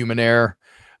about human error.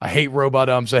 I hate robot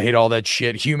umps. I hate all that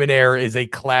shit. Human error is a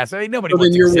class. I mean, nobody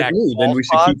wants exact. Then we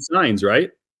should keep signs, right?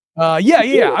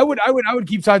 Yeah. I would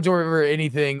keep signs over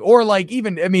anything, or like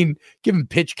even, give them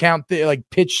pitch count, like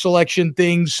pitch selection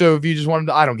things. So if you just want them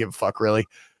to, I don't give a fuck really.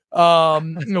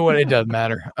 It doesn't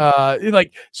matter.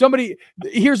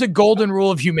 Here's a golden rule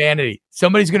of humanity.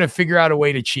 Somebody's going to figure out a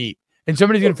way to cheat, and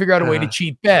somebody's going to figure out a way to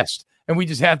cheat best. And we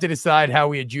just have to decide how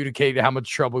we adjudicate how much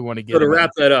trouble we want to get. So to wrap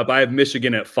that up, I have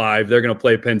Michigan at 5. They're going to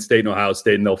play Penn State and Ohio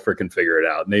State, and they'll freaking figure it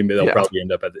out. And they'll probably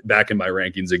end up back in my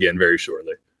rankings again very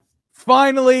shortly.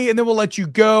 Finally, and then we'll let you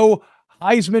go.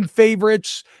 Heisman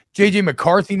favorites. J.J.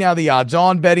 McCarthy now the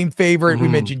odds-on betting favorite. We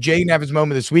mentioned Jaden have his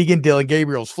moment this weekend. Dylan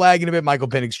Gabriel's flagging a bit. Michael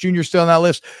Penix Jr. still on that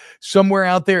list. Somewhere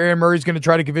out there, Aaron Murray's going to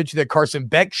try to convince you that Carson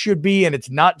Beck should be, and it's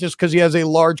not just because he has a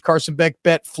large Carson Beck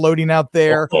bet floating out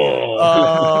there.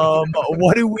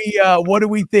 What do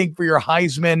we think for your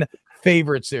Heisman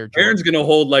favorites there, George? Aaron's going to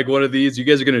hold like one of these. You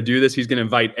guys are going to do this. He's going to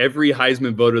invite every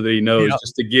Heisman voter that he knows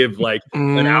just to give like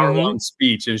an hour-long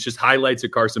speech, and it's just highlights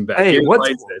of Carson Beck. Hey,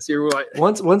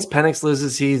 once Penix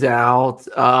loses, he's out.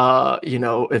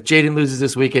 If Jaden loses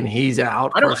this weekend, he's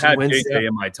out. I don't have JJ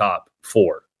in my top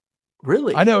 4.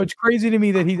 Really? I know, it's crazy to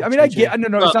me that he's. I mean, I get.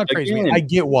 No, it's not crazy. Again, I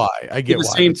get why. The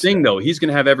same thing though. He's going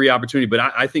to have every opportunity, but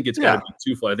I think it's got to be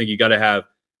twofold. I think you got to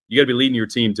be leading your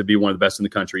team to be one of the best in the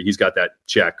country. He's got that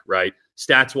check, right?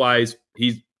 Stats wise,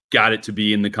 he's got it to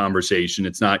be in the conversation.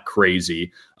 It's not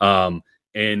crazy. And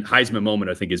Heisman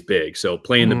moment, I think, is big. So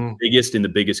playing the biggest in the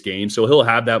biggest game. So he'll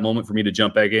have that moment for me to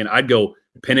jump back in. I'd go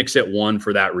Penix at 1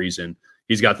 for that reason.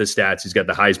 He's got the stats. He's got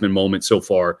the Heisman moment so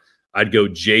far. I'd go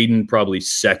Jaden probably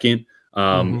second.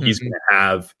 He's going to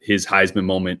have his Heisman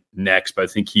moment next, but I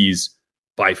think he's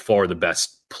by far the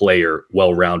best player,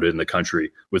 well-rounded in the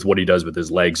country with what he does with his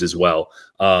legs as well.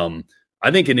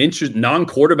 I think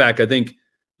non-quarterback, I think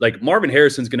like Marvin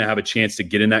Harrison's going to have a chance to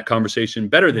get in that conversation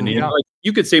better than him. Like,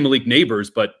 you could say Malik Neighbors,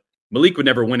 but Malik would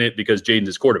never win it because Jaden's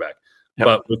his quarterback. Yep.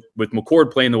 But with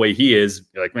McCord playing the way he is,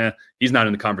 you're like, man, he's not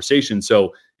in the conversation.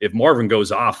 So if Marvin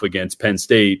goes off against Penn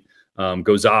State,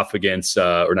 goes off against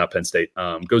or not Penn State,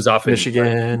 goes off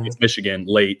against Michigan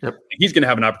late, he's going to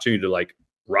have an opportunity to like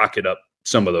rocket up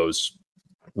some of those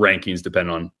rankings,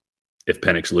 depending on if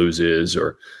Penix loses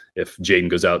or if Jaden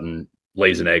goes out and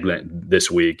lays an egg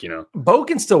this week. Bo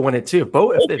can still win it too.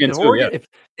 Bo,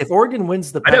 if Oregon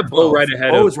wins the I'd have Bo right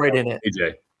ahead. Bo's right in it.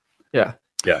 AJ. Yeah.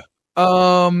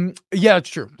 Yeah, it's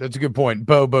true. That's a good point.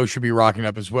 Bo should be rocking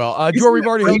up as well. George, we've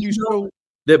already heard you.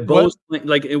 That Bo's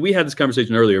like we had this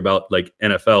conversation earlier about like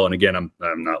NFL, and again, I'm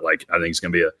not like I think it's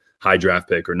going to be a high draft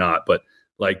pick or not, but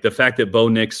like the fact that Bo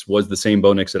Nix was the same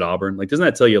Bo Nix at Auburn, like doesn't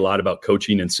that tell you a lot about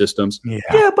coaching and systems?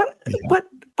 Yeah, but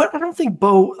I don't think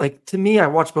Bo, like to me, I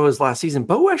watched Bo his last season.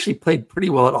 Bo actually played pretty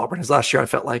well at Auburn his last year. I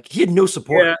felt like he had no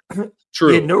support. Yeah, true.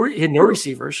 He had no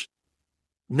receivers.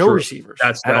 No receivers.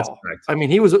 That's all. Correct. I mean,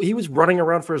 he was running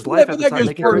around for his life at the time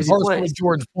making crazy plays.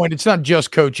 George's point. It's not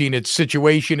just coaching; it's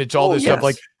situation. It's all this stuff.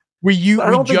 Like I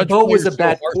don't think Bo was a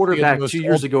bad quarterback 2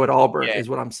 years ago at Auburn. Is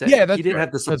what I'm saying. Yeah, he didn't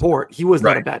have the support. He was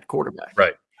not a bad quarterback.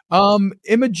 Right.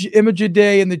 Image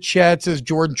Day in the chat says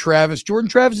Jordan Travis. Jordan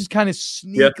Travis is kind of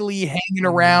sneakily hanging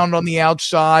around on the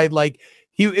outside. Like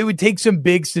it would take some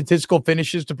big statistical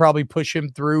finishes to probably push him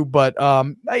through. But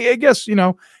I guess he's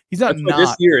not.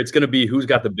 This year it's going to be who's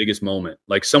got the biggest moment.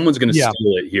 Like someone's going to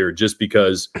steal it here just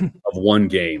because of one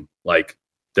game. Like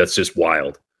that's just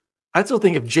wild. I still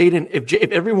think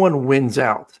if everyone wins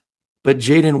out, but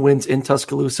Jaden wins in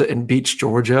Tuscaloosa and beats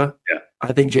Georgia,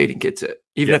 I think Jaden gets it,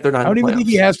 even if they're not. I don't even think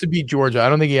he has to beat Georgia. I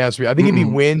don't think he has to be. I think if he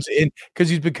wins because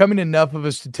he's becoming enough of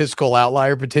a statistical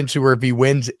outlier potentially where if he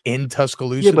wins in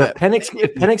Tuscaloosa. Yeah, but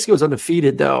if Penix goes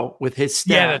undefeated though with his stats,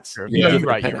 that's true. You're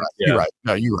right. You're right.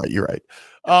 No, you're right.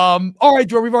 All right,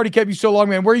 Jordan, we've already kept you so long,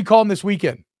 man. Where are you calling this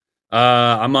weekend?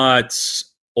 I'm at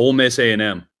Ole Miss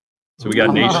A&M. So we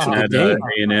got Nation at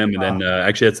A&M, and then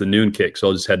actually that's the noon kick. So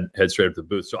I'll just head straight up to the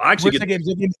booth. So I actually get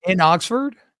in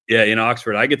Oxford. Yeah, in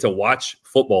Oxford, I get to watch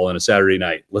football on a Saturday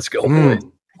night. Let's go, boys.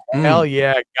 Hell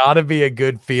yeah, gotta be a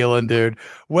good feeling, dude.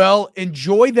 Well,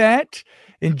 enjoy that.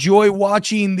 Enjoy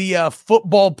watching the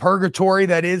football purgatory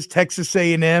that is Texas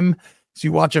A&M. So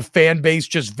you watch a fan base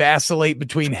just vacillate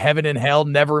between heaven and hell,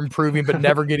 never improving but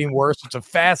never getting worse. It's a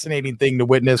fascinating thing to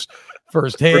witness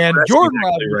firsthand. Jordan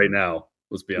Rodgers right now.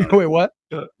 Let's be honest. Wait, what?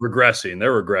 Regressing.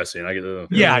 They're regressing.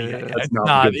 It's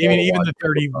not. Even the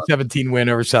 30-17 win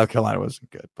over South Carolina wasn't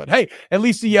good. But hey, at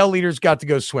least the Yale leaders got to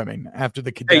go swimming after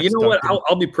the cadets. Hey, you know what?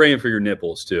 I'll be praying for your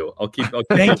nipples too. I'll keep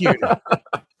Thank you.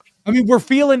 I mean, we're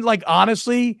feeling like,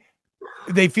 honestly,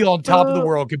 they feel on top of the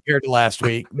world compared to last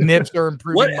week. Nips are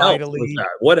improving mightily.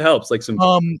 What helps? Like some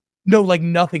no, like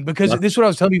nothing. Because this is what I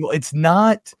was telling people. It's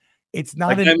not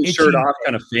like an having shirt off,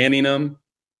 kind of fanning them.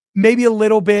 Maybe a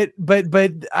little bit, but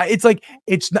it's like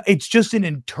it's just an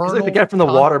internal. It's like the guy from the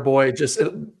Water Boy, just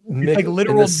like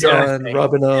literal in the sun,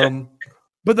 rubbing them. Yeah.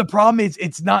 But the problem is,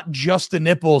 it's not just the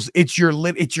nipples; it's your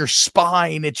it's your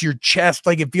spine, it's your chest.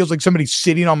 Like it feels like somebody's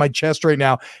sitting on my chest right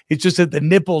now. It's just that the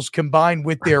nipples combined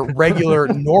with their regular,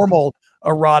 normal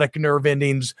erotic nerve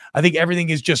endings. I think everything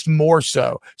is just more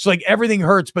so. So like everything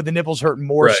hurts, but the nipples hurt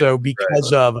more so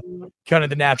because of kind of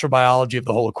the natural biology of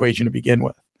the whole equation to begin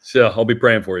with. So I'll be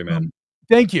praying for you, man.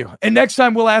 Thank you. And next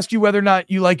time we'll ask you whether or not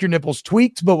you like your nipples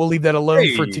tweaked, but we'll leave that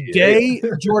alone for today.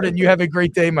 Jordan, you have a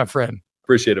great day, my friend.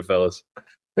 Appreciate it, fellas.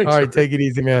 Thanks, all right, take it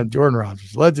easy, man. Jordan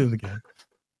Rodgers, legend of the game.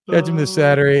 Catch him this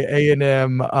Saturday,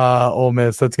 A&M, Ole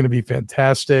Miss. That's going to be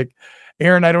fantastic.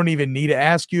 Aaron, I don't even need to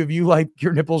ask you if you like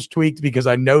your nipples tweaked because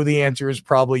I know the answer is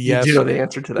probably yes. You do know the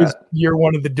answer to that. You're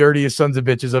one of the dirtiest sons of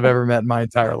bitches I've ever met in my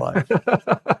entire life.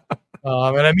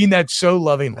 And I mean that so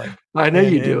lovingly. I know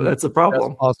you do. That's the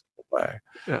problem. Possible way.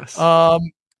 Yes.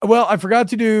 Well, I forgot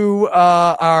to do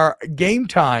our game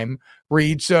time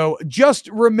read. So just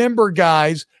remember,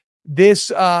 guys, this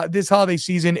holiday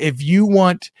season, if you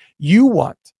want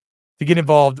to get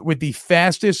involved with the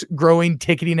fastest growing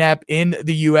ticketing app in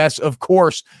the U.S., of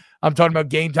course, I'm talking about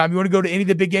Game Time. You want to go to any of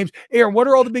the big games? Aaron, what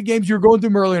are all the big games? You were going through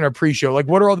them earlier in our pre-show. Like,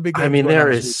 what are all the big games? I mean,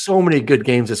 there is so many good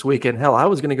games this weekend. Hell, I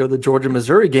was going to go to the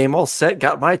Georgia-Missouri game all set,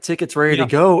 got my tickets ready to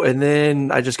go, and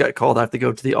then I just got called. I have to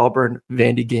go to the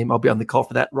Auburn-Vandy game. I'll be on the call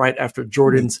for that right after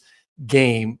Jordan's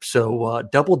game. So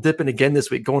double dipping again this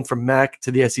week, going from MAC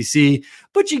to the SEC.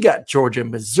 But you got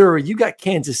Georgia-Missouri. You got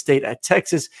Kansas State at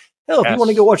Texas. Hell, if you want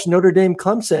to go watch Notre Dame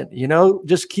Clemson,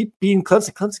 just keep beating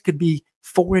Clemson. Clemson could be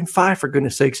 4-5 for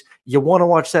goodness sakes. You want to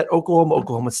watch that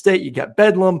Oklahoma State. You got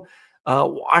Bedlam,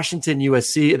 Washington,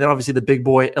 USC, and then obviously the big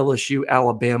boy LSU,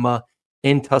 Alabama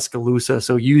in Tuscaloosa.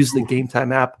 So use the Game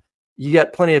Time app. You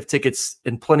got plenty of tickets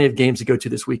and plenty of games to go to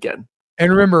this weekend.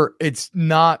 And remember, it's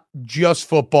not just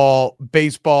football,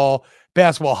 baseball,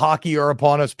 basketball, hockey are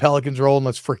upon us. Pelicans rolling.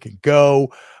 Let's freaking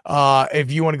go.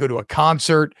 If you want to go to a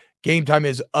concert, Game Time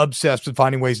is obsessed with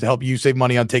finding ways to help you save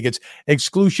money on tickets.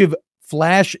 Exclusive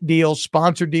flash deals,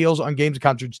 sponsored deals on games and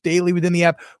concerts daily within the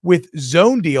app with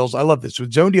zone deals. I love this.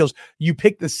 With zone deals, you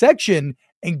pick the section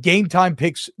and Game Time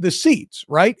picks the seats,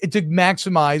 right? It's to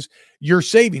maximize your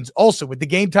savings. Also, with the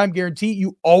Game Time guarantee,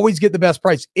 you always get the best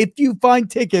price. If you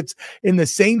find tickets in the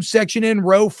same section and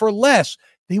row for less,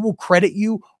 they will credit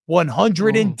you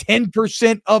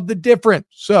 110% of the difference.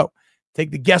 So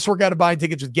take the guesswork out of buying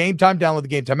tickets with Game Time. Download the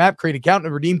Game Time app, create an account,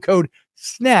 and redeem code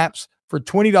SNAPS for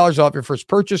 $20 off your first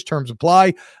purchase. Terms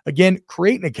apply. Again,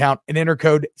 create an account and enter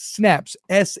code SNAPS,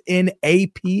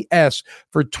 SNAPS,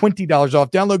 for $20 off.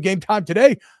 Download Game Time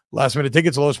today. Last minute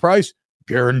tickets, lowest price,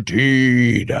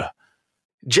 guaranteed.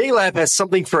 JLab has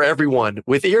something for everyone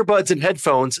with earbuds and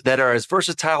headphones that are as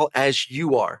versatile as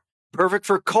you are. Perfect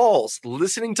for calls,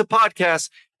 listening to podcasts,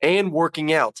 and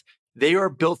working out. They are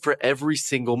built for every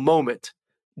single moment.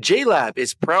 JLab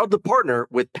is proud to partner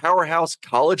with Powerhouse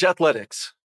College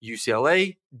Athletics.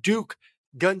 UCLA, Duke,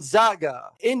 Gonzaga,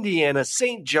 Indiana,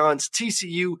 St. John's,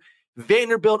 TCU,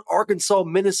 Vanderbilt, Arkansas,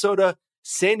 Minnesota,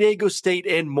 San Diego State,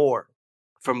 and more.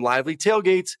 From lively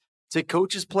tailgates to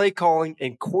coaches' play calling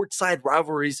and courtside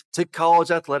rivalries to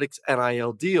college athletics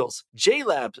NIL deals,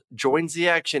 JLab joins the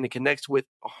action and connects with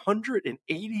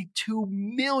 182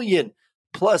 million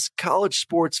plus college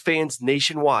sports fans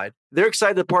nationwide. They're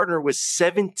excited to partner with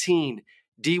 17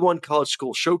 D1 college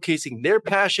schools, showcasing their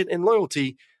passion and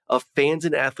loyalty of fans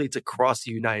and athletes across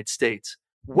the United States.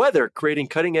 Whether creating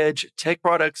cutting-edge tech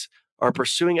products or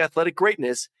pursuing athletic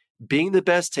greatness, being the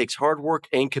best takes hard work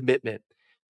and commitment.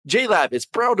 JLab is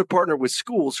proud to partner with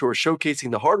schools who are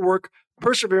showcasing the hard work,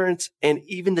 perseverance, and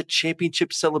even the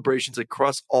championship celebrations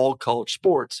across all college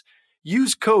sports.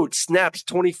 Use code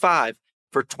SNAPS25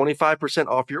 for 25%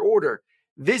 off your order.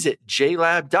 Visit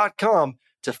JLab.com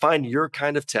to find your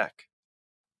kind of tech.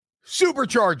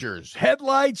 Superchargers,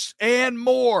 headlights, and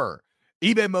more.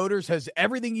 eBay Motors has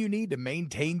everything you need to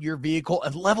maintain your vehicle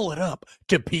and level it up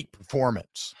to peak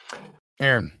performance.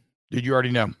 Aaron, did you already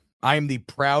know? I am the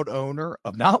proud owner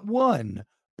of not one,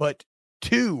 but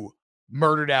 2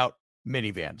 murdered out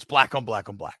minivans, black on black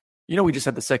on black. You know, we just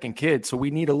had the second kid, so we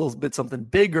need a little bit something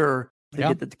bigger to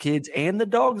get the kids and the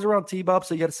dogs around T-Bob,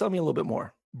 so you got to sell me a little bit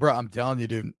more. Bro, I'm telling you,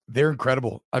 dude, they're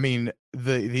incredible. I mean,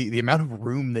 the amount of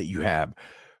room that you have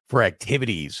for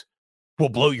activities will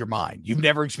blow your mind. You've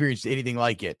never experienced anything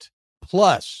like it.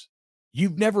 Plus,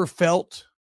 you've never felt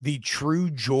the true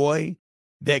joy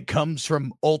that comes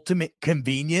from ultimate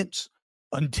convenience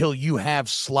until you have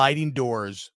sliding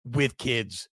doors with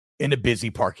kids in a busy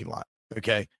parking lot.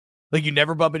 Okay. Like you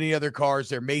never bump into any other cars.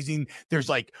 They're amazing. There's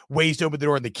like ways to open the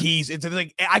door and the keys. It's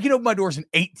like I can open my doors in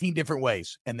 18 different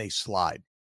ways and they slide.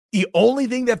 The only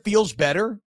thing that feels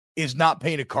better is not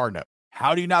paying a car note.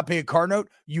 How do you not pay a car note?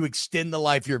 You extend the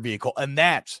life of your vehicle. And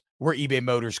that's where eBay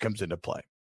Motors comes into play.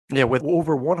 Yeah, with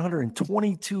over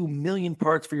 122 million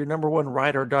parts for your number one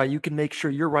ride or die, you can make sure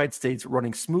your ride stays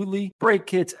running smoothly. Brake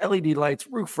kits, LED lights,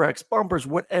 roof racks, bumpers,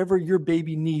 whatever your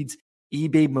baby needs,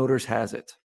 eBay Motors has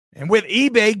it. And with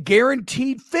eBay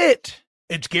Guaranteed Fit,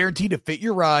 it's guaranteed to fit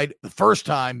your ride the first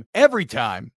time, every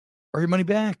time, or your money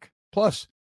back. Plus,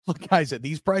 look, guys, at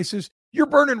these prices, you're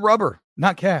burning rubber,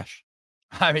 not cash.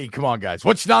 I mean, come on, guys.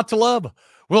 What's not to love?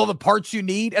 With all the parts you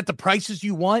need at the prices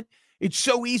you want, it's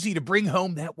so easy to bring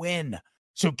home that win.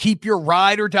 So keep your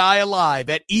ride or die alive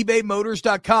at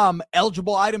ebaymotors.com.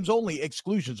 Eligible items only.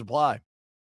 Exclusions apply.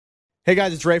 Hey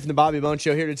guys, it's Ray from the Bobby Bone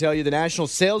Show here to tell you the national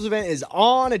sales event is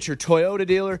on at your Toyota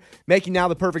dealer, making now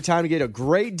the perfect time to get a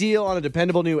great deal on a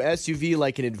dependable new SUV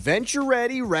like an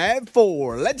adventure-ready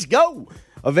RAV4. Let's go!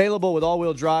 Available with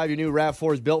all-wheel drive, your new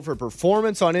RAV4 is built for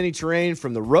performance on any terrain,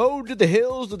 from the road to the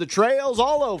hills to the trails,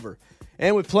 all over.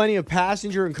 And with plenty of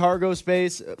passenger and cargo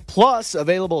space, plus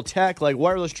available tech like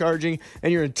wireless charging,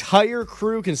 and your entire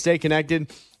crew can stay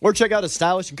connected. Or check out a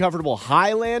stylish and comfortable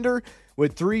Highlander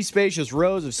with 3 spacious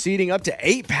rows of seating, up to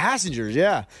 8 passengers,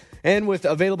 yeah. And with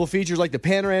available features like the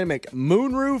panoramic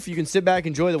moonroof, you can sit back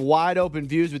and enjoy the wide open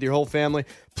views with your whole family.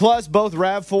 Plus, both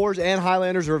RAV4s and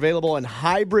Highlanders are available in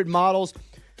hybrid models.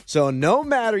 So no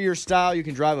matter your style, you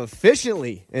can drive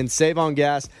efficiently and save on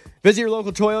gas. Visit your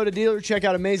local Toyota dealer. Check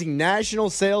out amazing national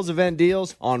sales event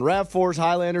deals on RAV4s,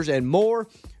 Highlanders, and more.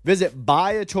 Visit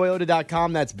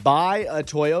buyatoyota.com. That's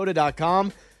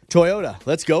buyatoyota.com. Toyota,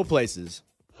 let's go places.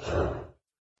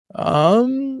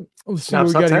 Let's see what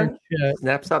we got here.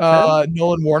 Snaps up 10.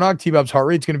 Nolan Warnock, T-Bob's heart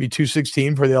rate's going to be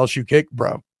 216 for the LSU kick,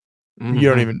 bro. Mm-hmm. You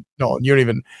don't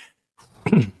even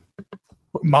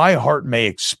my heart may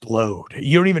explode.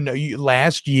 You don't even know.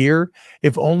 Last year,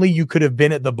 if only you could have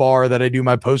been at the bar that I do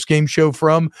my post-game show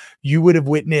from, you would have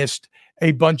witnessed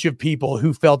a bunch of people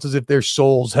who felt as if their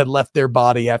souls had left their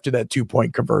body after that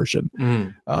 2-point conversion.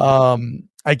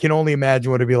 I can only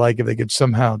imagine what it'd be like if they could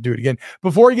somehow do it again.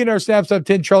 Before we get into our Snaps Top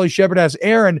 10, Charlie Shepard asks,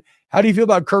 Aaron, how do you feel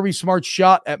about Kirby Smart's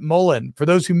shot at Mullen? For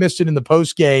those who missed it in the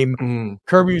post game,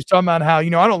 Kirby was talking about how, I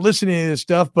don't listen to any of this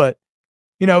stuff, but,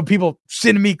 people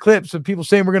sending me clips of people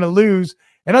saying we're going to lose.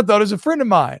 And I thought it was a friend of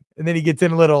mine. And then he gets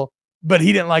in a little, but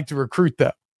he didn't like to recruit,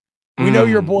 though. We know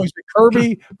your boys with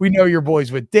Kirby. We know your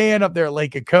boys with Dan up there at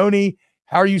Lake Oconee.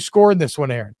 How are you scoring this one,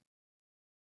 Aaron?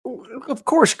 Of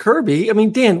course, Kirby. I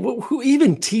mean, Dan, who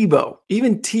even Tebow,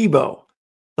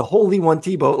 the Holy One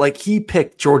Tebow, like he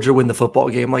picked Georgia to win the football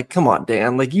game. Like, come on,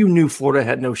 Dan. Like you knew Florida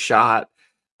had no shot.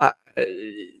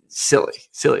 Silly.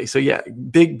 So yeah,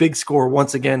 big score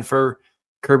once again for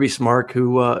Kirby Smart,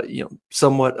 who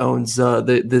somewhat owns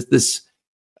this.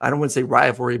 I don't want to say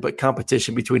rivalry, but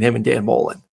competition between him and Dan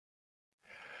Mullen.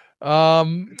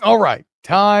 All right.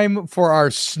 Time for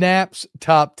our Snaps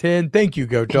Top 10. Thank you,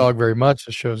 Go Dog, very much.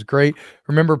 The show's great.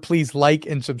 Remember, please like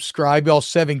and subscribe. Y'all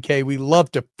 7K. We love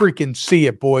to freaking see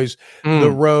it, boys. The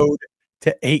road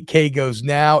to 8K goes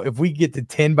now. If we get to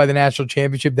 10 by the national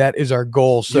championship, that is our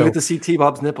goal. So you get to see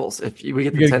T-Bob's nipples. If we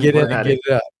get to 10, get in and get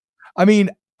it up. I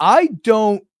mean, I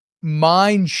don't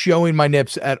mind showing my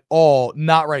nips at all.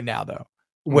 Not right now, though.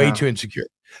 Way too insecure.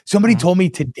 Somebody told me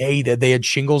today that they had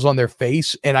shingles on their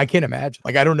face, and I can't imagine.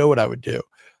 Like, I don't know what I would do.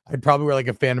 I'd probably wear like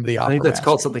a Phantom of the Opera. I think that's mask.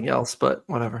 called something else, but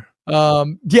whatever.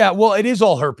 Yeah, well, it is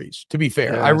all herpes, to be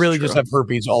fair. Yeah, I really true. just have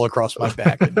herpes all across my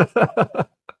back.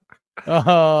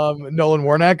 Nolan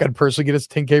Warnock, I'd personally get us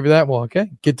 10K for that. Well, okay.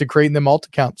 Get to creating them alt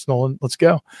accounts, Nolan. Let's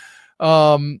go. There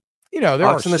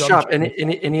Box are in the shop.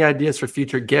 Any ideas for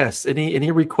future guests?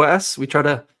 Any requests? We try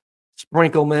to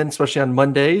sprinkle them in, especially on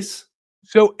Mondays.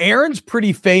 So Aaron's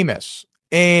pretty famous,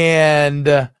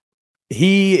 and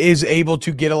he is able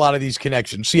to get a lot of these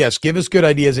connections. So yes, give us good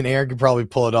ideas, and Aaron can probably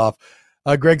pull it off.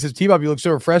 Greg says, T-Bob, you look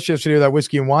so refreshed yesterday with that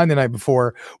whiskey and wine the night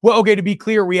before. Well, okay, to be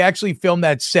clear, we actually filmed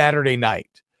that Saturday night.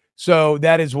 So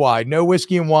that is why. No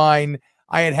whiskey and wine.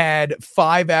 I had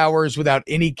 5 hours without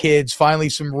any kids, finally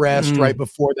some rest right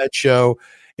before that show.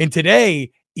 And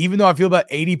today, even though I feel about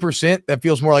 80%, that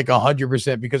feels more like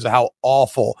 100% because of how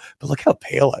awful. But look how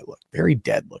pale I look. Very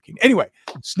dead looking. Anyway,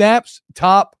 Snaps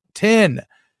Top 10.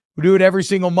 We do it every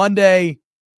single Monday.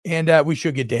 And we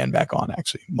should get Dan back on,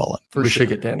 actually, Mullen. We should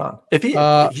get Dan on. If he,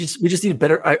 we just need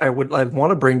better. I want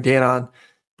to bring Dan on,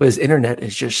 but his internet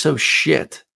is just so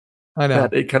shit. I know.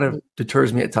 That it kind of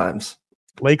deters me at times.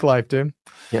 Lake life, dude.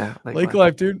 Yeah. Lake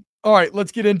life, dude. All right,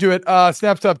 let's get into it.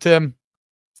 Snaps Top 10.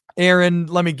 Aaron,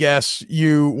 let me guess.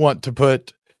 You want to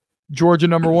put Georgia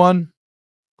number 1?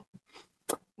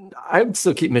 I would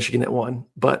still keep Michigan at 1,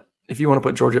 but if you want to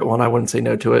put Georgia at 1, I wouldn't say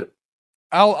no to it.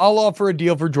 I'll offer a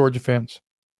deal for Georgia fans.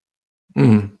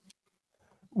 Mm.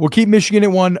 We'll keep Michigan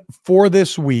at 1 for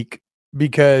this week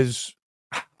because,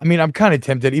 I mean, I'm kind of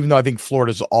tempted, even though I think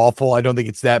Florida's awful. I don't think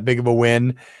it's that big of a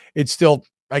win. It's still,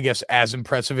 I guess, as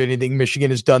impressive as anything Michigan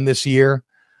has done this year.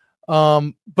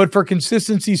 But for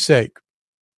consistency's sake,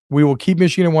 we will keep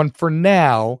Michigan at 1 for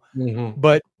now.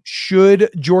 But should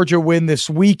Georgia win this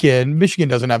weekend, Michigan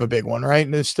doesn't have a big one, right?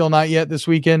 And it's still not yet this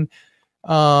weekend.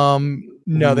 No,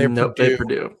 they're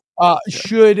Purdue.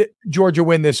 Should Georgia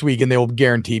win this week, and they will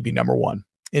guarantee be number 1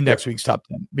 in next week's top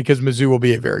 10 because Mizzou will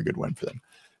be a very good win for them.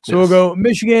 So we'll go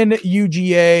Michigan,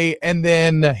 UGA, and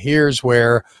then here's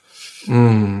where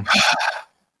Aaron,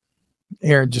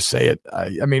 just say it.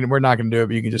 I mean, we're not going to do it,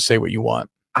 but you can just say what you want.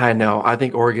 I know. I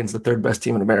think Oregon's the 3rd best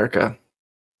team in America.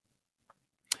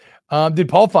 Did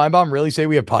Paul Feinbaum really say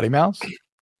we have potty mouths?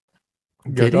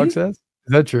 Good Dog says.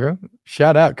 Is that true?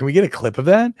 Shout out. Can we get a clip of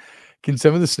that? Can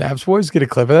some of the Snaps boys get a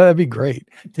clip of that? That'd be great.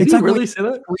 Did he really say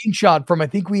that? Screenshot from, I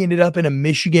think we ended up in a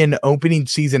Michigan opening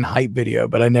season hype video,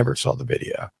 but I never saw the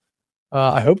video.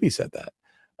 I hope he said that.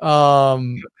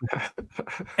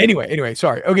 Anyway,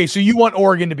 sorry. Okay, so you want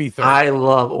Oregon to be 3rd. I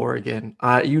love Oregon.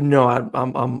 I'm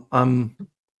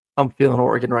feeling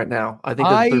Oregon right now. I think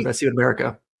they're the 3rd best team in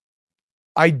America.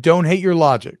 I don't hate your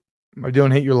logic.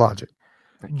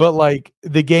 But like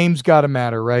the game's got to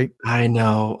matter, right? I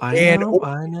know.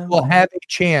 Oregon will have a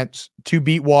chance to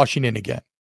beat Washington again.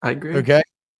 I agree. Okay.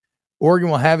 Oregon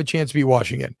will have a chance to beat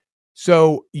Washington.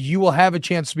 So you will have a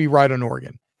chance to be right on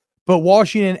Oregon. But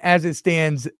Washington, as it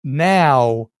stands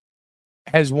now,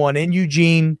 has won in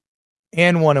Eugene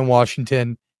and won in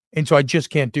Washington. And so I just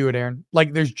can't do it, Aaron.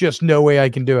 Like there's just no way I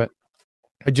can do it.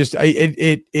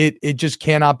 It just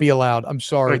cannot be allowed. I'm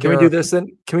sorry. Right, can we do this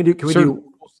then? Can we do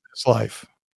this life?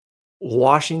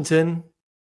 Washington,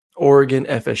 Oregon,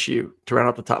 FSU to round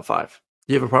out the top 5.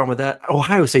 Do you have a problem with that?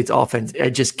 Ohio State's offense,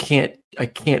 I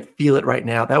can't feel it right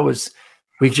now.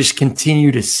 We just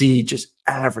continue to see just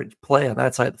average play on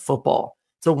that side of the football.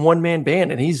 It's a one-man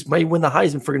band, and he's might win the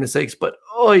Heisman for goodness sakes, but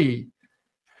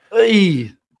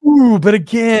but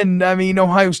again, I mean,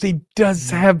 Ohio State does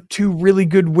have 2 really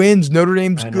good wins. Notre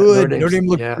Dame's good. Notre Dame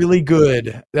looked really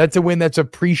good. That's a win that's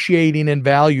appreciating in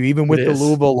value, even with the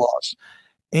Louisville loss.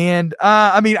 And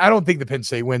I mean, I don't think the Penn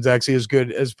State win's actually as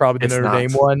good as probably the Notre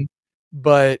Dame one,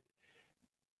 but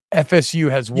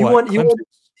FSU has what?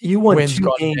 You won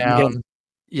 2 games against,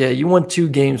 you won 2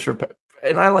 games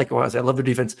and I like Ohio State. I love their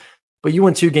defense, but you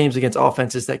won 2 games against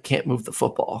offenses that can't move the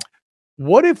football.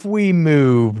 What if we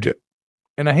moved,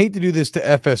 and I hate to do this to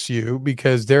FSU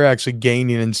because they're actually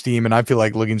gaining in steam and I feel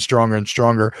like looking stronger and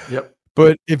stronger. Yep.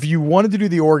 But if you wanted to do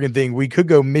the Oregon thing, we could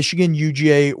go Michigan,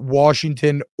 UGA,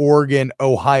 Washington, Oregon,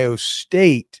 Ohio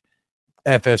State,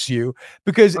 FSU,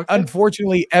 because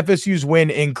unfortunately FSU's win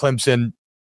in Clemson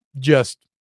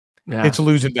it's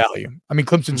losing value. I mean,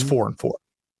 Clemson's 4-4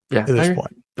 at this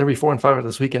point. They'll be 4-5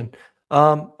 this weekend.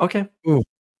 Okay. Ooh.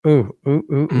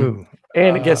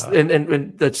 And I guess,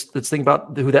 and let's think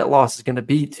about who that loss is going to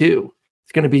be too.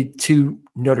 It's going to be to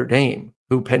Notre Dame,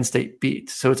 who Penn State beat.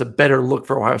 So it's a better look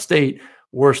for Ohio State,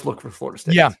 worse look for Florida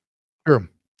State. Yeah, true.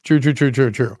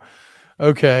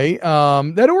 Okay.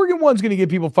 That Oregon one's going to get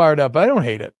people fired up. I don't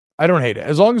hate it. I don't hate it.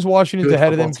 As long as Washington's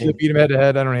ahead of them, beat them head to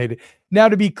head, I don't hate it. Now,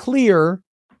 to be clear,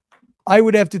 I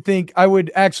would have to think,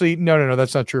 no,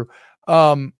 that's not true.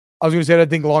 I was going to say, I'd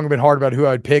think long and been hard about who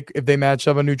I'd pick if they matched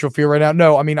up on neutral field right now.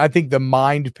 No, I mean, I think the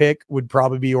mind pick would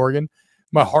probably be Oregon.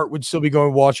 My heart would still be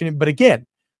going Washington. But again,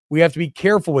 we have to be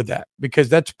careful with that because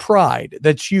that's pride.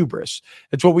 That's hubris.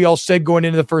 That's what we all said going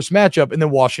into the first matchup, and then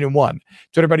Washington won.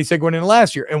 That's what everybody said going into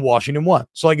last year, and Washington won.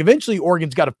 So, like, eventually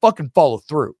Oregon's got to fucking follow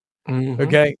through. Mm-hmm.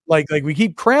 Okay? Like we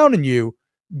keep crowning you.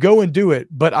 Go and do it.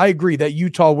 But I agree that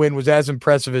Utah win was as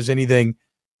impressive as anything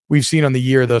we've seen on the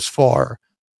year thus far.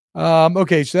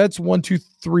 Okay, so that's 1, 2,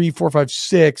 3, 4, 5,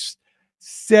 6.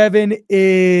 7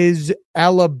 is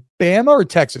Alabama or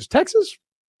Texas? Texas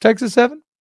 7?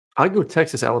 I'd go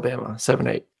Texas, Alabama,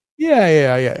 7-8.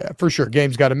 Yeah, for sure.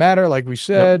 Game's got to matter, like we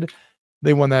said. Yep.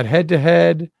 They won that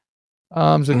head-to-head. So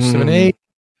 7-8.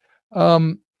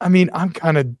 I mean, I'm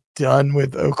kind of done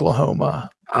with Oklahoma.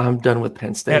 I'm done with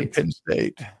Penn State.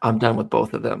 I'm done with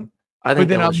both of them. I think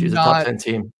LSU is a top 10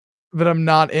 team. But I'm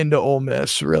not into Ole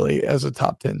Miss, really, as a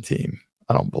top 10 team.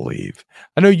 I don't believe.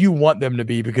 I know you want them to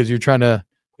be because you're trying to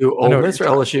do Ole Miss or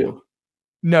LSU.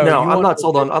 No, I'm not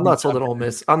sold on. I'm not sold on Ole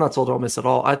Miss. I'm not sold on Ole Miss at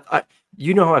all. I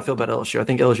you know how I feel about LSU. I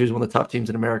think LSU is one of the top teams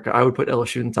in America. I would put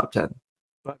LSU in the top 10.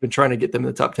 I've been trying to get them in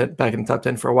the top 10, back in the top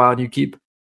 10 for a while, and you keep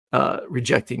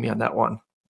rejecting me on that one.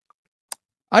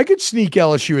 I could sneak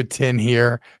LSU at 10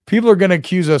 here. People are going to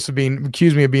accuse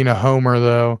me of being a homer,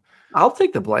 though. I'll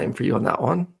take the blame for you on that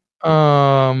one. You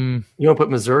want to put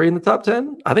Missouri in the top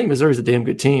 10? I think Missouri's a damn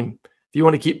good team. If you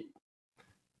want to keep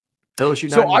LSU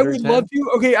 9, so I would 10. Love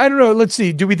to. Okay, I don't know. Let's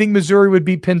see. Do we think Missouri would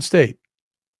beat Penn State?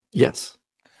 Yes.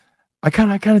 I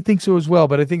kind of think so as well,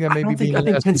 but I think that I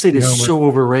think Penn State is so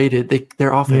overrated.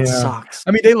 Their offense sucks.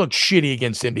 I mean, they look shitty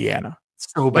against Indiana.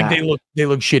 So bad. Like they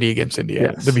look shitty against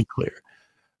Indiana, to be clear.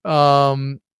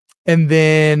 And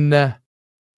then no,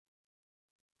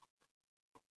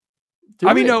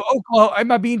 Oklahoma.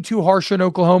 Am I being too harsh on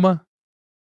Oklahoma?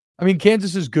 I mean,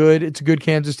 Kansas is good. It's a good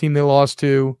Kansas team they lost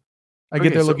to. I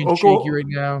get they're looking shaky right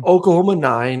now. Oklahoma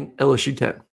 9, LSU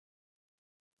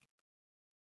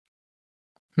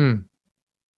 10.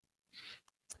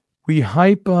 We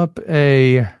hype up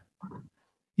I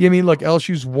mean, look,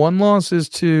 LSU's one loss is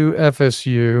to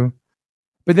FSU.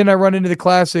 But then I run into the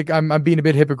classic. I'm being a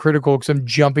bit hypocritical because I'm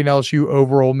jumping LSU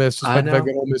over Ole Miss. Despite the fact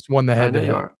that Ole Miss won the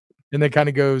head-to-head. And that kind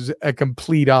of goes at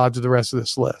complete odds with the rest of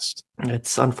this list.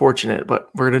 It's unfortunate, but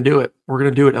we're going to do it. We're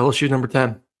going to do it. LSU number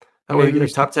 10. That way we get a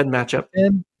top 10 matchup.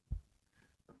 10?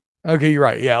 Okay, you're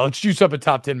right. Yeah, let's juice up a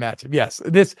top 10 matchup. Yes,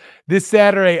 this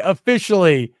Saturday,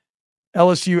 officially,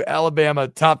 LSU, Alabama,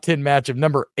 top 10 matchup,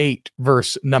 number 8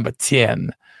 versus number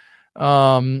 10.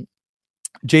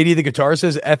 JD the Guitar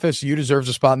says FSU deserves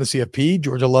a spot in the CFP.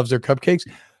 Georgia loves their cupcakes.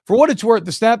 For what it's worth,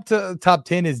 the snap to top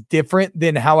 10 is different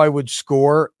than how I would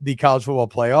score the college football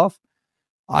playoff.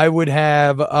 I would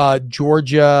have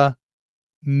Georgia,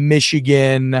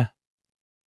 Michigan,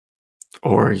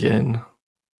 Oregon.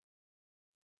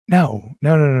 No.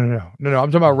 I'm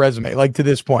talking about resume. Like to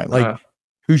this point,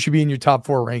 who should be in your top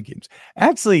 4 rankings?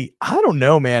 Actually, I don't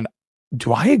know, man.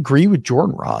 Do I agree with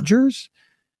Jordan Rodgers?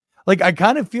 Like, I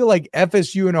kind of feel like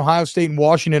FSU and Ohio State and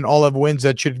Washington all have wins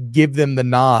that should give them the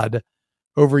nod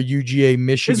over UGA,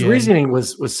 Michigan. His reasoning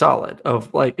was solid.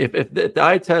 Of like, if the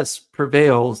eye test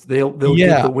prevails, they'll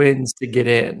get the wins to get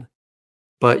in.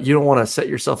 But you don't want to set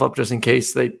yourself up just in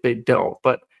case they don't.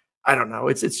 But I don't know.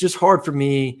 It's just hard for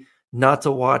me not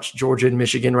to watch Georgia and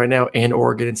Michigan right now and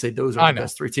Oregon and say those are the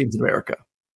best 3 teams in America.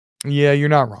 Yeah, you're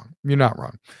not wrong.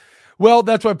 Well,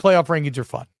 that's why playoff rankings are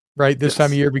fun. Right, this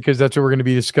time of year, because that's what we're going to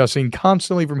be discussing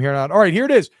constantly from here on out. All right, here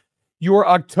it is. Your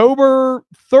October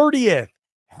 30th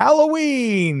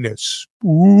Halloween spooky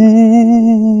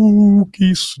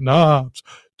snaps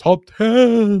top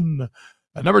 10.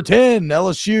 At number 10,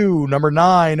 LSU. Number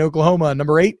 9, Oklahoma.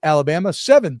 Number 8, Alabama.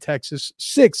 7, Texas.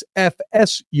 6,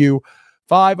 FSU.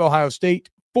 5, Ohio State.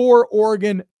 4,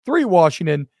 Oregon. 3,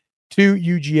 Washington. 2,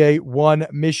 UGA. 1,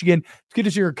 Michigan. Let's get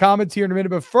to your comments here in a minute.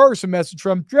 But first, a message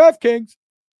from DraftKings.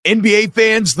 NBA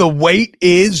fans, the wait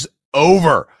is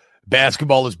over.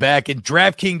 Basketball is back, and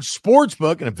DraftKings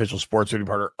Sportsbook, an official sports betting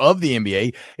partner of the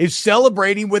NBA, is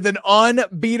celebrating with an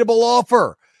unbeatable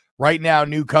offer. Right now,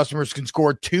 new customers can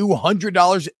score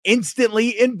 $200 instantly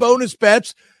in bonus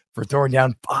bets for throwing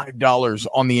down $5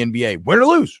 on the NBA. Win or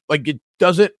lose, like it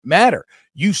doesn't matter.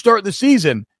 You start the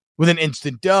season with an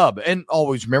instant dub. And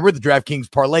always remember, the DraftKings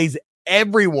parlays,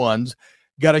 everyone's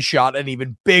got a shot at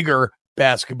even bigger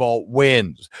basketball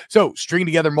wins. So string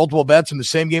together multiple bets in the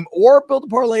same game or build a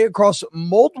parlay across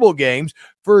multiple games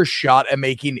for a shot at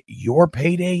making your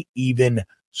payday even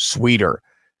sweeter.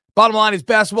 Bottom line is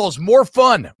basketball is more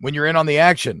fun when you're in on the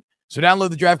action. So download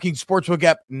the DraftKings Sportsbook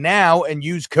app now and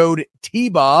use code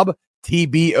TBOB,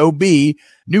 TBOB.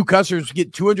 New customers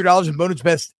get $200 in bonus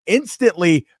bets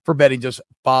instantly for betting just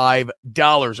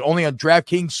 $5. Only on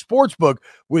DraftKings Sportsbook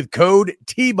with code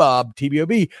TBOB,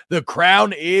 TBOB. The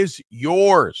crown is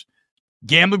yours.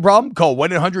 Gambling problem? Call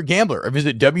 1-800-GAMBLER or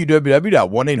visit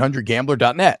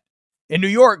www.1800gambler.net. In New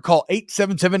York, call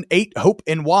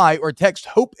 877-8-HOPE-NY or text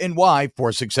HOPE-NY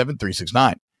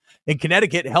 467-369. In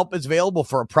Connecticut, help is available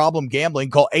for a problem gambling.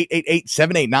 Call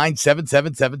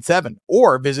 888-789-7777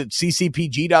 or visit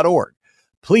ccpg.org.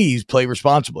 Please play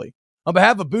responsibly. On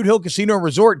behalf of Boot Hill Casino and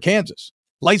Resort, Kansas,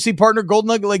 licensee partner Golden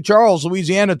Nugget Lake Charles,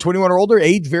 Louisiana, 21 or older,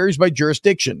 age varies by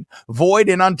jurisdiction. Void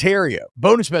in Ontario.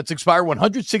 Bonus bets expire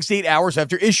 168 hours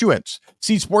after issuance.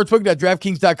 See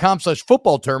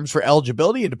sportsbook.draftkings.com/football terms for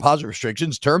eligibility and deposit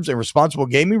restrictions, terms, and responsible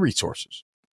gaming resources.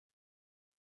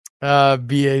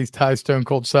 BA's Ty Stone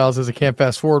Cold Style says, I can't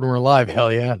fast forward when we're live.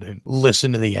 Hell yeah, dude.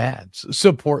 Listen to the ads.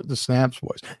 Support the Snaps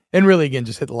boys. And really, again,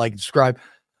 just hit the like and subscribe.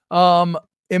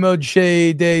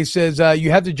 MOJ Day says,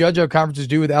 you have to judge how conferences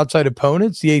do with outside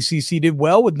opponents. The ACC did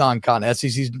well with non-con.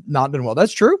 SEC's not done well.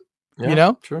 That's true.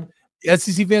 Yeah, true.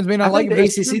 SEC fans may not like it. The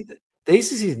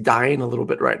ACC is dying a little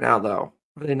bit right now, though.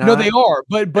 Are they not? No, they are.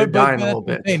 But dying a little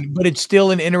bit. But it's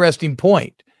still an interesting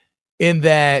point in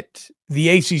that the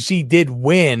ACC did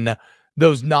win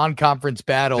those non-conference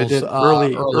battles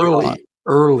early,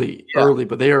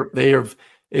 but they are.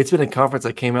 It's been a conference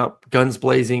that came out guns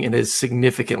blazing and has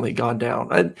significantly gone down.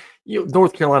 And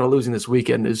North Carolina losing this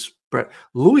weekend is.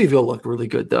 Louisville looked really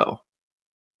good though.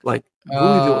 Like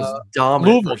Louisville was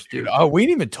dominant. We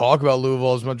didn't even talk about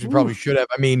Louisville as much as we probably should have.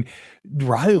 I mean,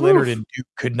 Riley Leonard and Duke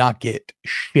could not get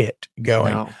shit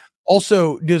going. No.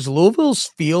 Also, does Louisville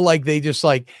feel like they just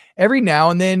like every now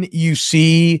and then you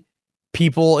see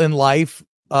people in life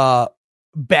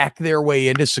back their way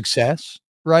into success,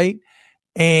 right?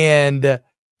 And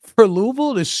for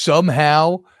Louisville to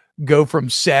somehow go from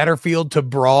Satterfield to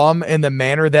Braum in the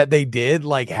manner that they did,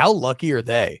 like how lucky are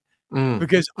they?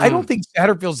 Because I don't think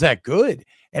Satterfield's that good.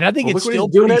 And I think it's still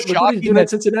shocking that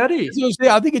Cincinnati.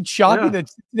 I think it's shocking that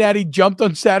Cincinnati jumped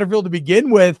on Satterfield to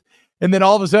begin with. And then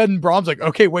all of a sudden, Braum's like,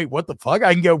 okay, wait, what the fuck?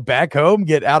 I can go back home,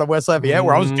 get out of West Lafayette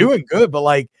where I was doing good, but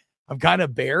like I'm kind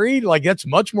of buried. Like that's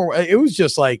much more. It was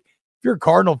just like, if you're a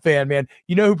Cardinal fan, man,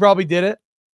 you know who probably did it?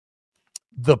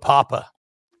 The Papa.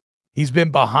 He's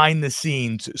been behind the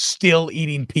scenes, still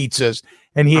eating pizzas,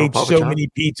 and he ate so many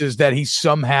pizzas that he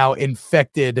somehow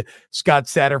infected Scott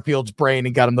Satterfield's brain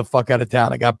and got him the fuck out of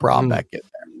town. I got Braum back in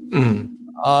there.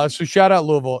 So shout out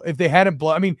Louisville. If they hadn't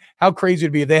blown, I mean, how crazy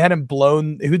it'd be if they hadn't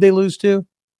blown. Who'd they lose to?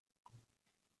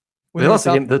 They lost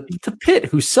again. The Pitt,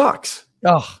 who sucks.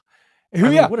 Oh,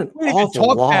 what an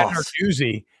awful loss.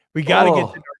 We got to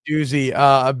get to Narduzzi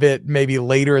a bit maybe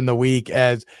later in the week,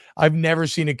 as I've never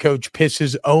seen a coach piss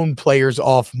his own players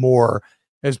off more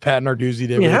as Pat Narduzzi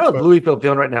did. I mean, how is Louisville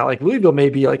feeling right now? Like Louisville may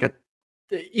be like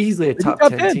easily a top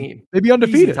 10 team. They'd be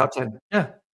undefeated. Easy top 10. Yeah.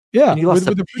 Yeah. And you lost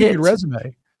with a pretty good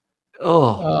resume.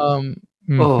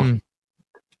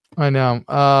 I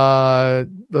know.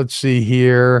 Let's see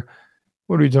here.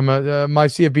 What are we talking about? My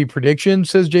CFB prediction,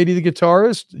 says JD the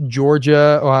guitarist.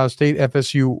 Georgia, Ohio State,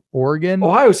 FSU, Oregon.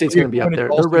 Ohio State's going to be up there.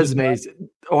 Their resumes.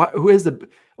 Ohio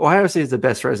State is the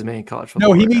best resume in college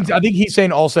football. No, I think he's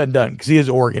saying all said and done because he has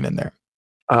Oregon in there.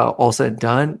 All said and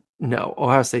done? No,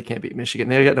 Ohio State can't beat Michigan.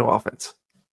 They got no offense.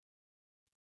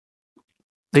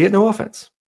 They get no offense.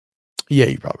 Yeah,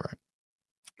 you're probably right.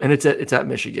 And it's at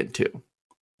Michigan too.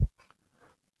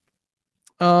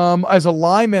 As a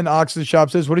lineman, Oxford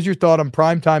Shop says, what is your thought on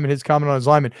primetime and his comment on his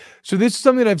lineman? So this is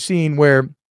something that I've seen where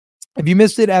if you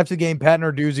missed it after the game, Pat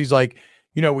Narduzzi's like,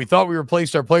 we thought we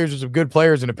replaced our players with some good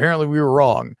players, and apparently we were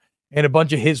wrong. And a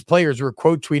bunch of his players were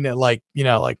quote tweeting it like,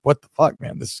 what the fuck,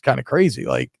 man? This is kind of crazy.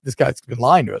 Like, this guy's been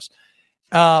lying to us.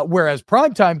 Whereas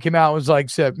primetime came out and was like,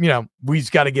 said, we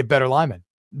just got to get better linemen.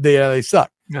 They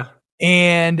suck. Yeah.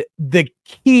 And the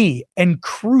key and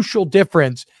crucial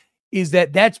difference is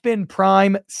that that's been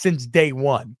prime since day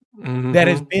one. Mm-hmm. That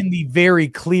has been the very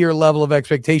clear level of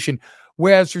expectation.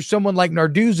 Whereas for someone like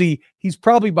Narduzzi, he's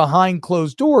probably behind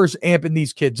closed doors amping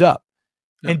these kids up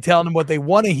and telling them what they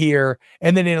want to hear.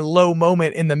 And then in a low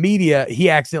moment in the media, he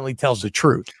accidentally tells the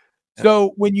truth. Yeah.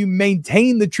 So when you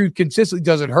maintain the truth consistently,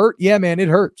 does it hurt? Yeah, man, it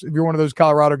hurts if you're one of those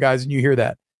Colorado guys and you hear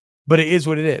that. But it is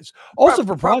what it is. Also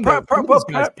for Prime,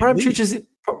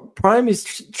 Prime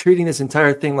is treating this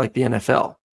entire thing like the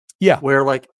NFL. Yeah, where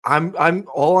like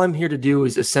I'm here to do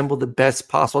is assemble the best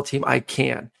possible team I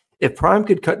can. If Prime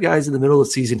could cut guys in the middle of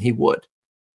the season, he would.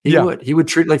 He would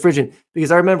treat like Frigian,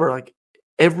 because I remember like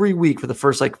every week for the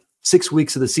first 6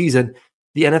 weeks of the season,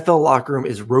 the NFL locker room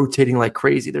is rotating like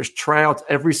crazy. There's tryouts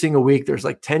every single week. There's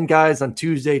 10 guys on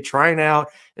Tuesday trying out.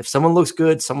 If someone looks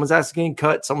good, someone's asking getting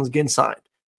cut, someone's getting signed.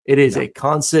 It is a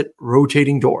constant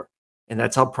rotating door. And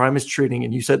that's how Prime is treating.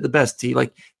 And you said the best, T.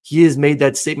 He has made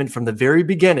that statement from the very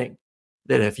beginning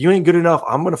that if you ain't good enough,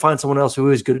 I'm going to find someone else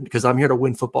who is good because I'm here to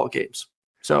win football games.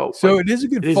 So it is a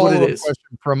good follow-up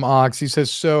question from Ox. He says,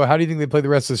 so how do you think they play the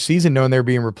rest of the season knowing they're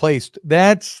being replaced?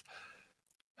 That's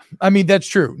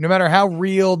true. No matter how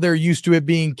real they're used to it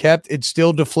being kept, it's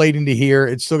still deflating to hear.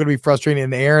 It's still going to be frustrating.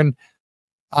 And Aaron,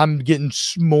 I'm getting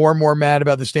more and more mad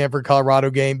about the Stanford-Colorado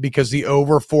game because the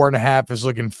over 4.5 is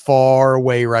looking far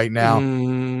away right now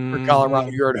for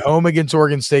Colorado. You're at home against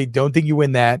Oregon State. Don't think you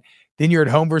win that. Then you're at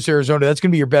home versus Arizona. That's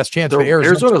going to be your best chance. But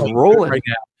Arizona's rolling right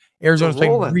now. Arizona's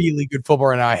playing really good football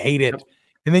right now. I hate it. Yep.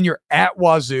 And then you're at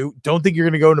Wazoo. Don't think you're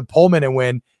going to go into Pullman and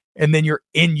win. And then you're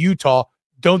in Utah.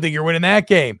 Don't think you're winning that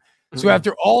game. So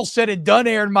after all said and done,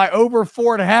 Aaron, my over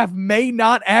 4.5 may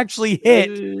not actually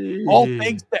hit. All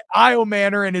thanks to Io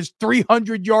Manor and his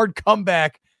 300-yard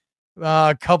comeback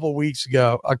a couple weeks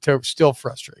ago. October, still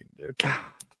frustrating, dude.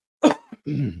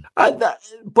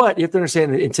 But you have to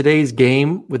understand, in today's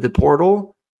game with the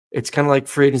portal, it's kind of like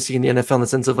free agency in the NFL in the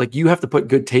sense of you have to put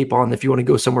good tape on if you want to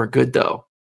go somewhere good, though.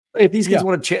 If these kids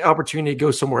want an opportunity to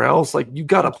go somewhere else, you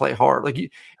got to play hard.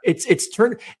 It's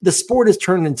turned, the sport has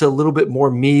turned into a little bit more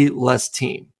me, less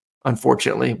team,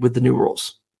 unfortunately, with the new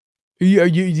rules.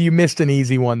 You missed an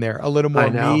easy one there. A little more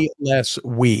me, less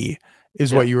we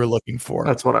is what you were looking for.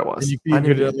 That's what I was. It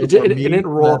didn't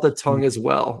roll off the tongue as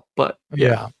well, but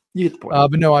yeah. You get the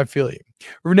point. But no, I feel you.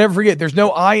 Never forget, there's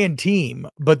no I in team,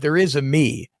 but there is a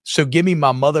me. So give me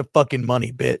my motherfucking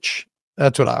money, bitch.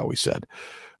 That's what I always said.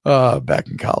 Back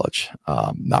in college.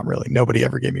 Not really. Nobody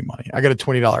ever gave me money. I got a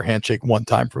 $20 handshake one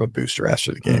time from a booster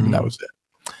after the game, and that was it.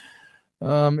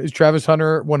 Is Travis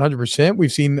Hunter 100%?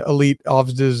 We've seen elite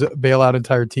offenses bail out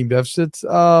entire team deficits.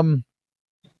 Travis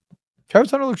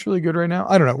Hunter looks really good right now.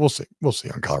 I don't know. We'll see. We'll see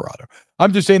on Colorado.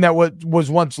 I'm just saying that what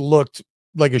was once looked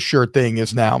like a sure thing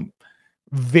is now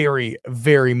very,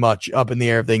 very much up in the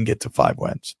air if they can get to 5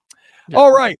 wins. Yeah.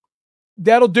 All right.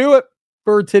 That'll do it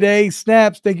for today's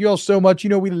Snaps. Thank you all so much.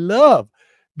 We love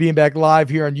being back live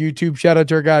here on YouTube. Shout out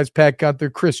to our guys, Pat Gunther,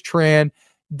 Chris Tran,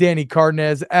 Danny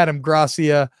Cardenas, Adam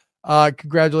Gracia.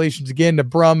 Congratulations again to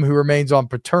Brum, who remains on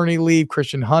paternity leave.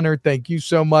 Christian Hunter, thank you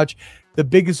so much. The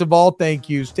biggest of all thank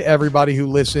yous to everybody who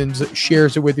listens,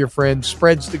 shares it with your friends,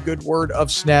 spreads the good word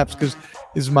of Snaps, because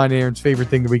this is mine and Aaron's favorite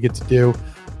thing that we get to do.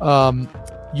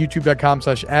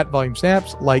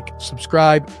 YouTube.com/@VolumeSnaps. Like,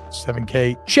 subscribe,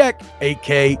 7K, check,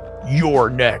 8K, you're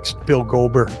next, Bill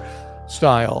Goldberg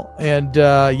style. And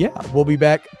we'll be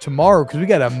back tomorrow because we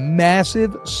got a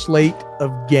massive slate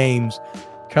of games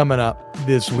coming up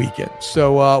this weekend.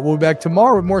 So we'll be back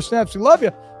tomorrow with more Snaps. We love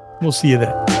you. We'll see you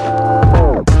then.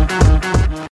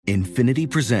 Infiniti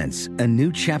presents a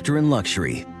new chapter in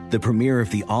luxury, the premiere of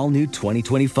the all-new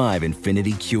 2025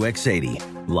 Infiniti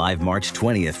QX80, live March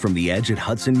 20th from the Edge at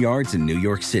Hudson Yards in New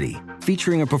York City,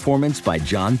 featuring a performance by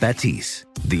John Batiste.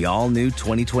 The all-new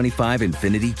 2025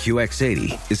 Infiniti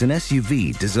QX80 is an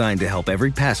SUV designed to help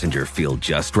every passenger feel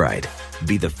just right.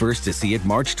 Be the first to see it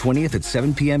March 20th at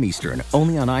 7 p.m. Eastern,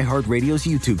 only on iHeartRadio's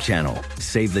YouTube channel.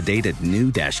 Save the date at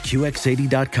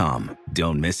new-QX80.com.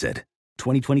 Don't miss it.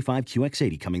 2025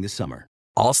 QX80 coming this summer.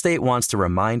 Allstate wants to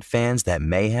remind fans that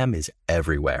mayhem is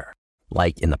everywhere.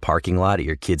 Like in the parking lot at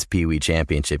your kid's Pee Wee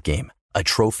Championship game. A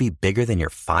trophy bigger than your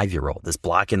 5-year-old is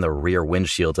blocking the rear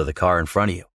windshield of the car in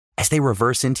front of you. As they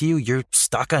reverse into you, you're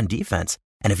stuck on defense.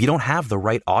 And if you don't have the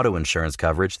right auto insurance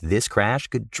coverage, this crash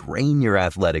could drain your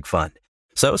athletic fund.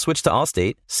 So switch to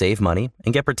Allstate, save money,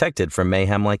 and get protected from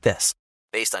mayhem like this.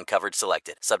 Based on coverage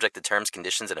selected, subject to terms,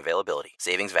 conditions, and availability.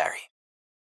 Savings vary.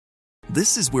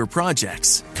 This is where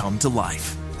projects come to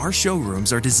life. Our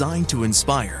showrooms are designed to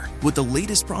inspire with the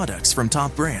latest products from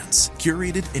top brands,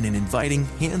 curated in an inviting,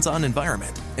 hands-on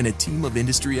environment, and a team of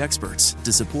industry experts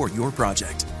to support your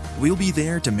project. We'll be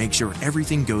there to make sure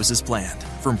everything goes as planned,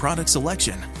 from product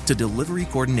selection to delivery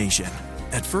coordination.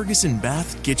 At Ferguson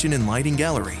Bath, Kitchen, and Lighting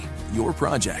Gallery, your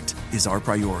project is our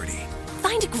priority.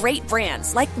 Find great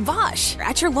brands like Bosch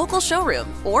at your local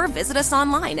showroom or visit us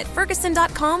online at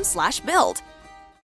ferguson.com/build.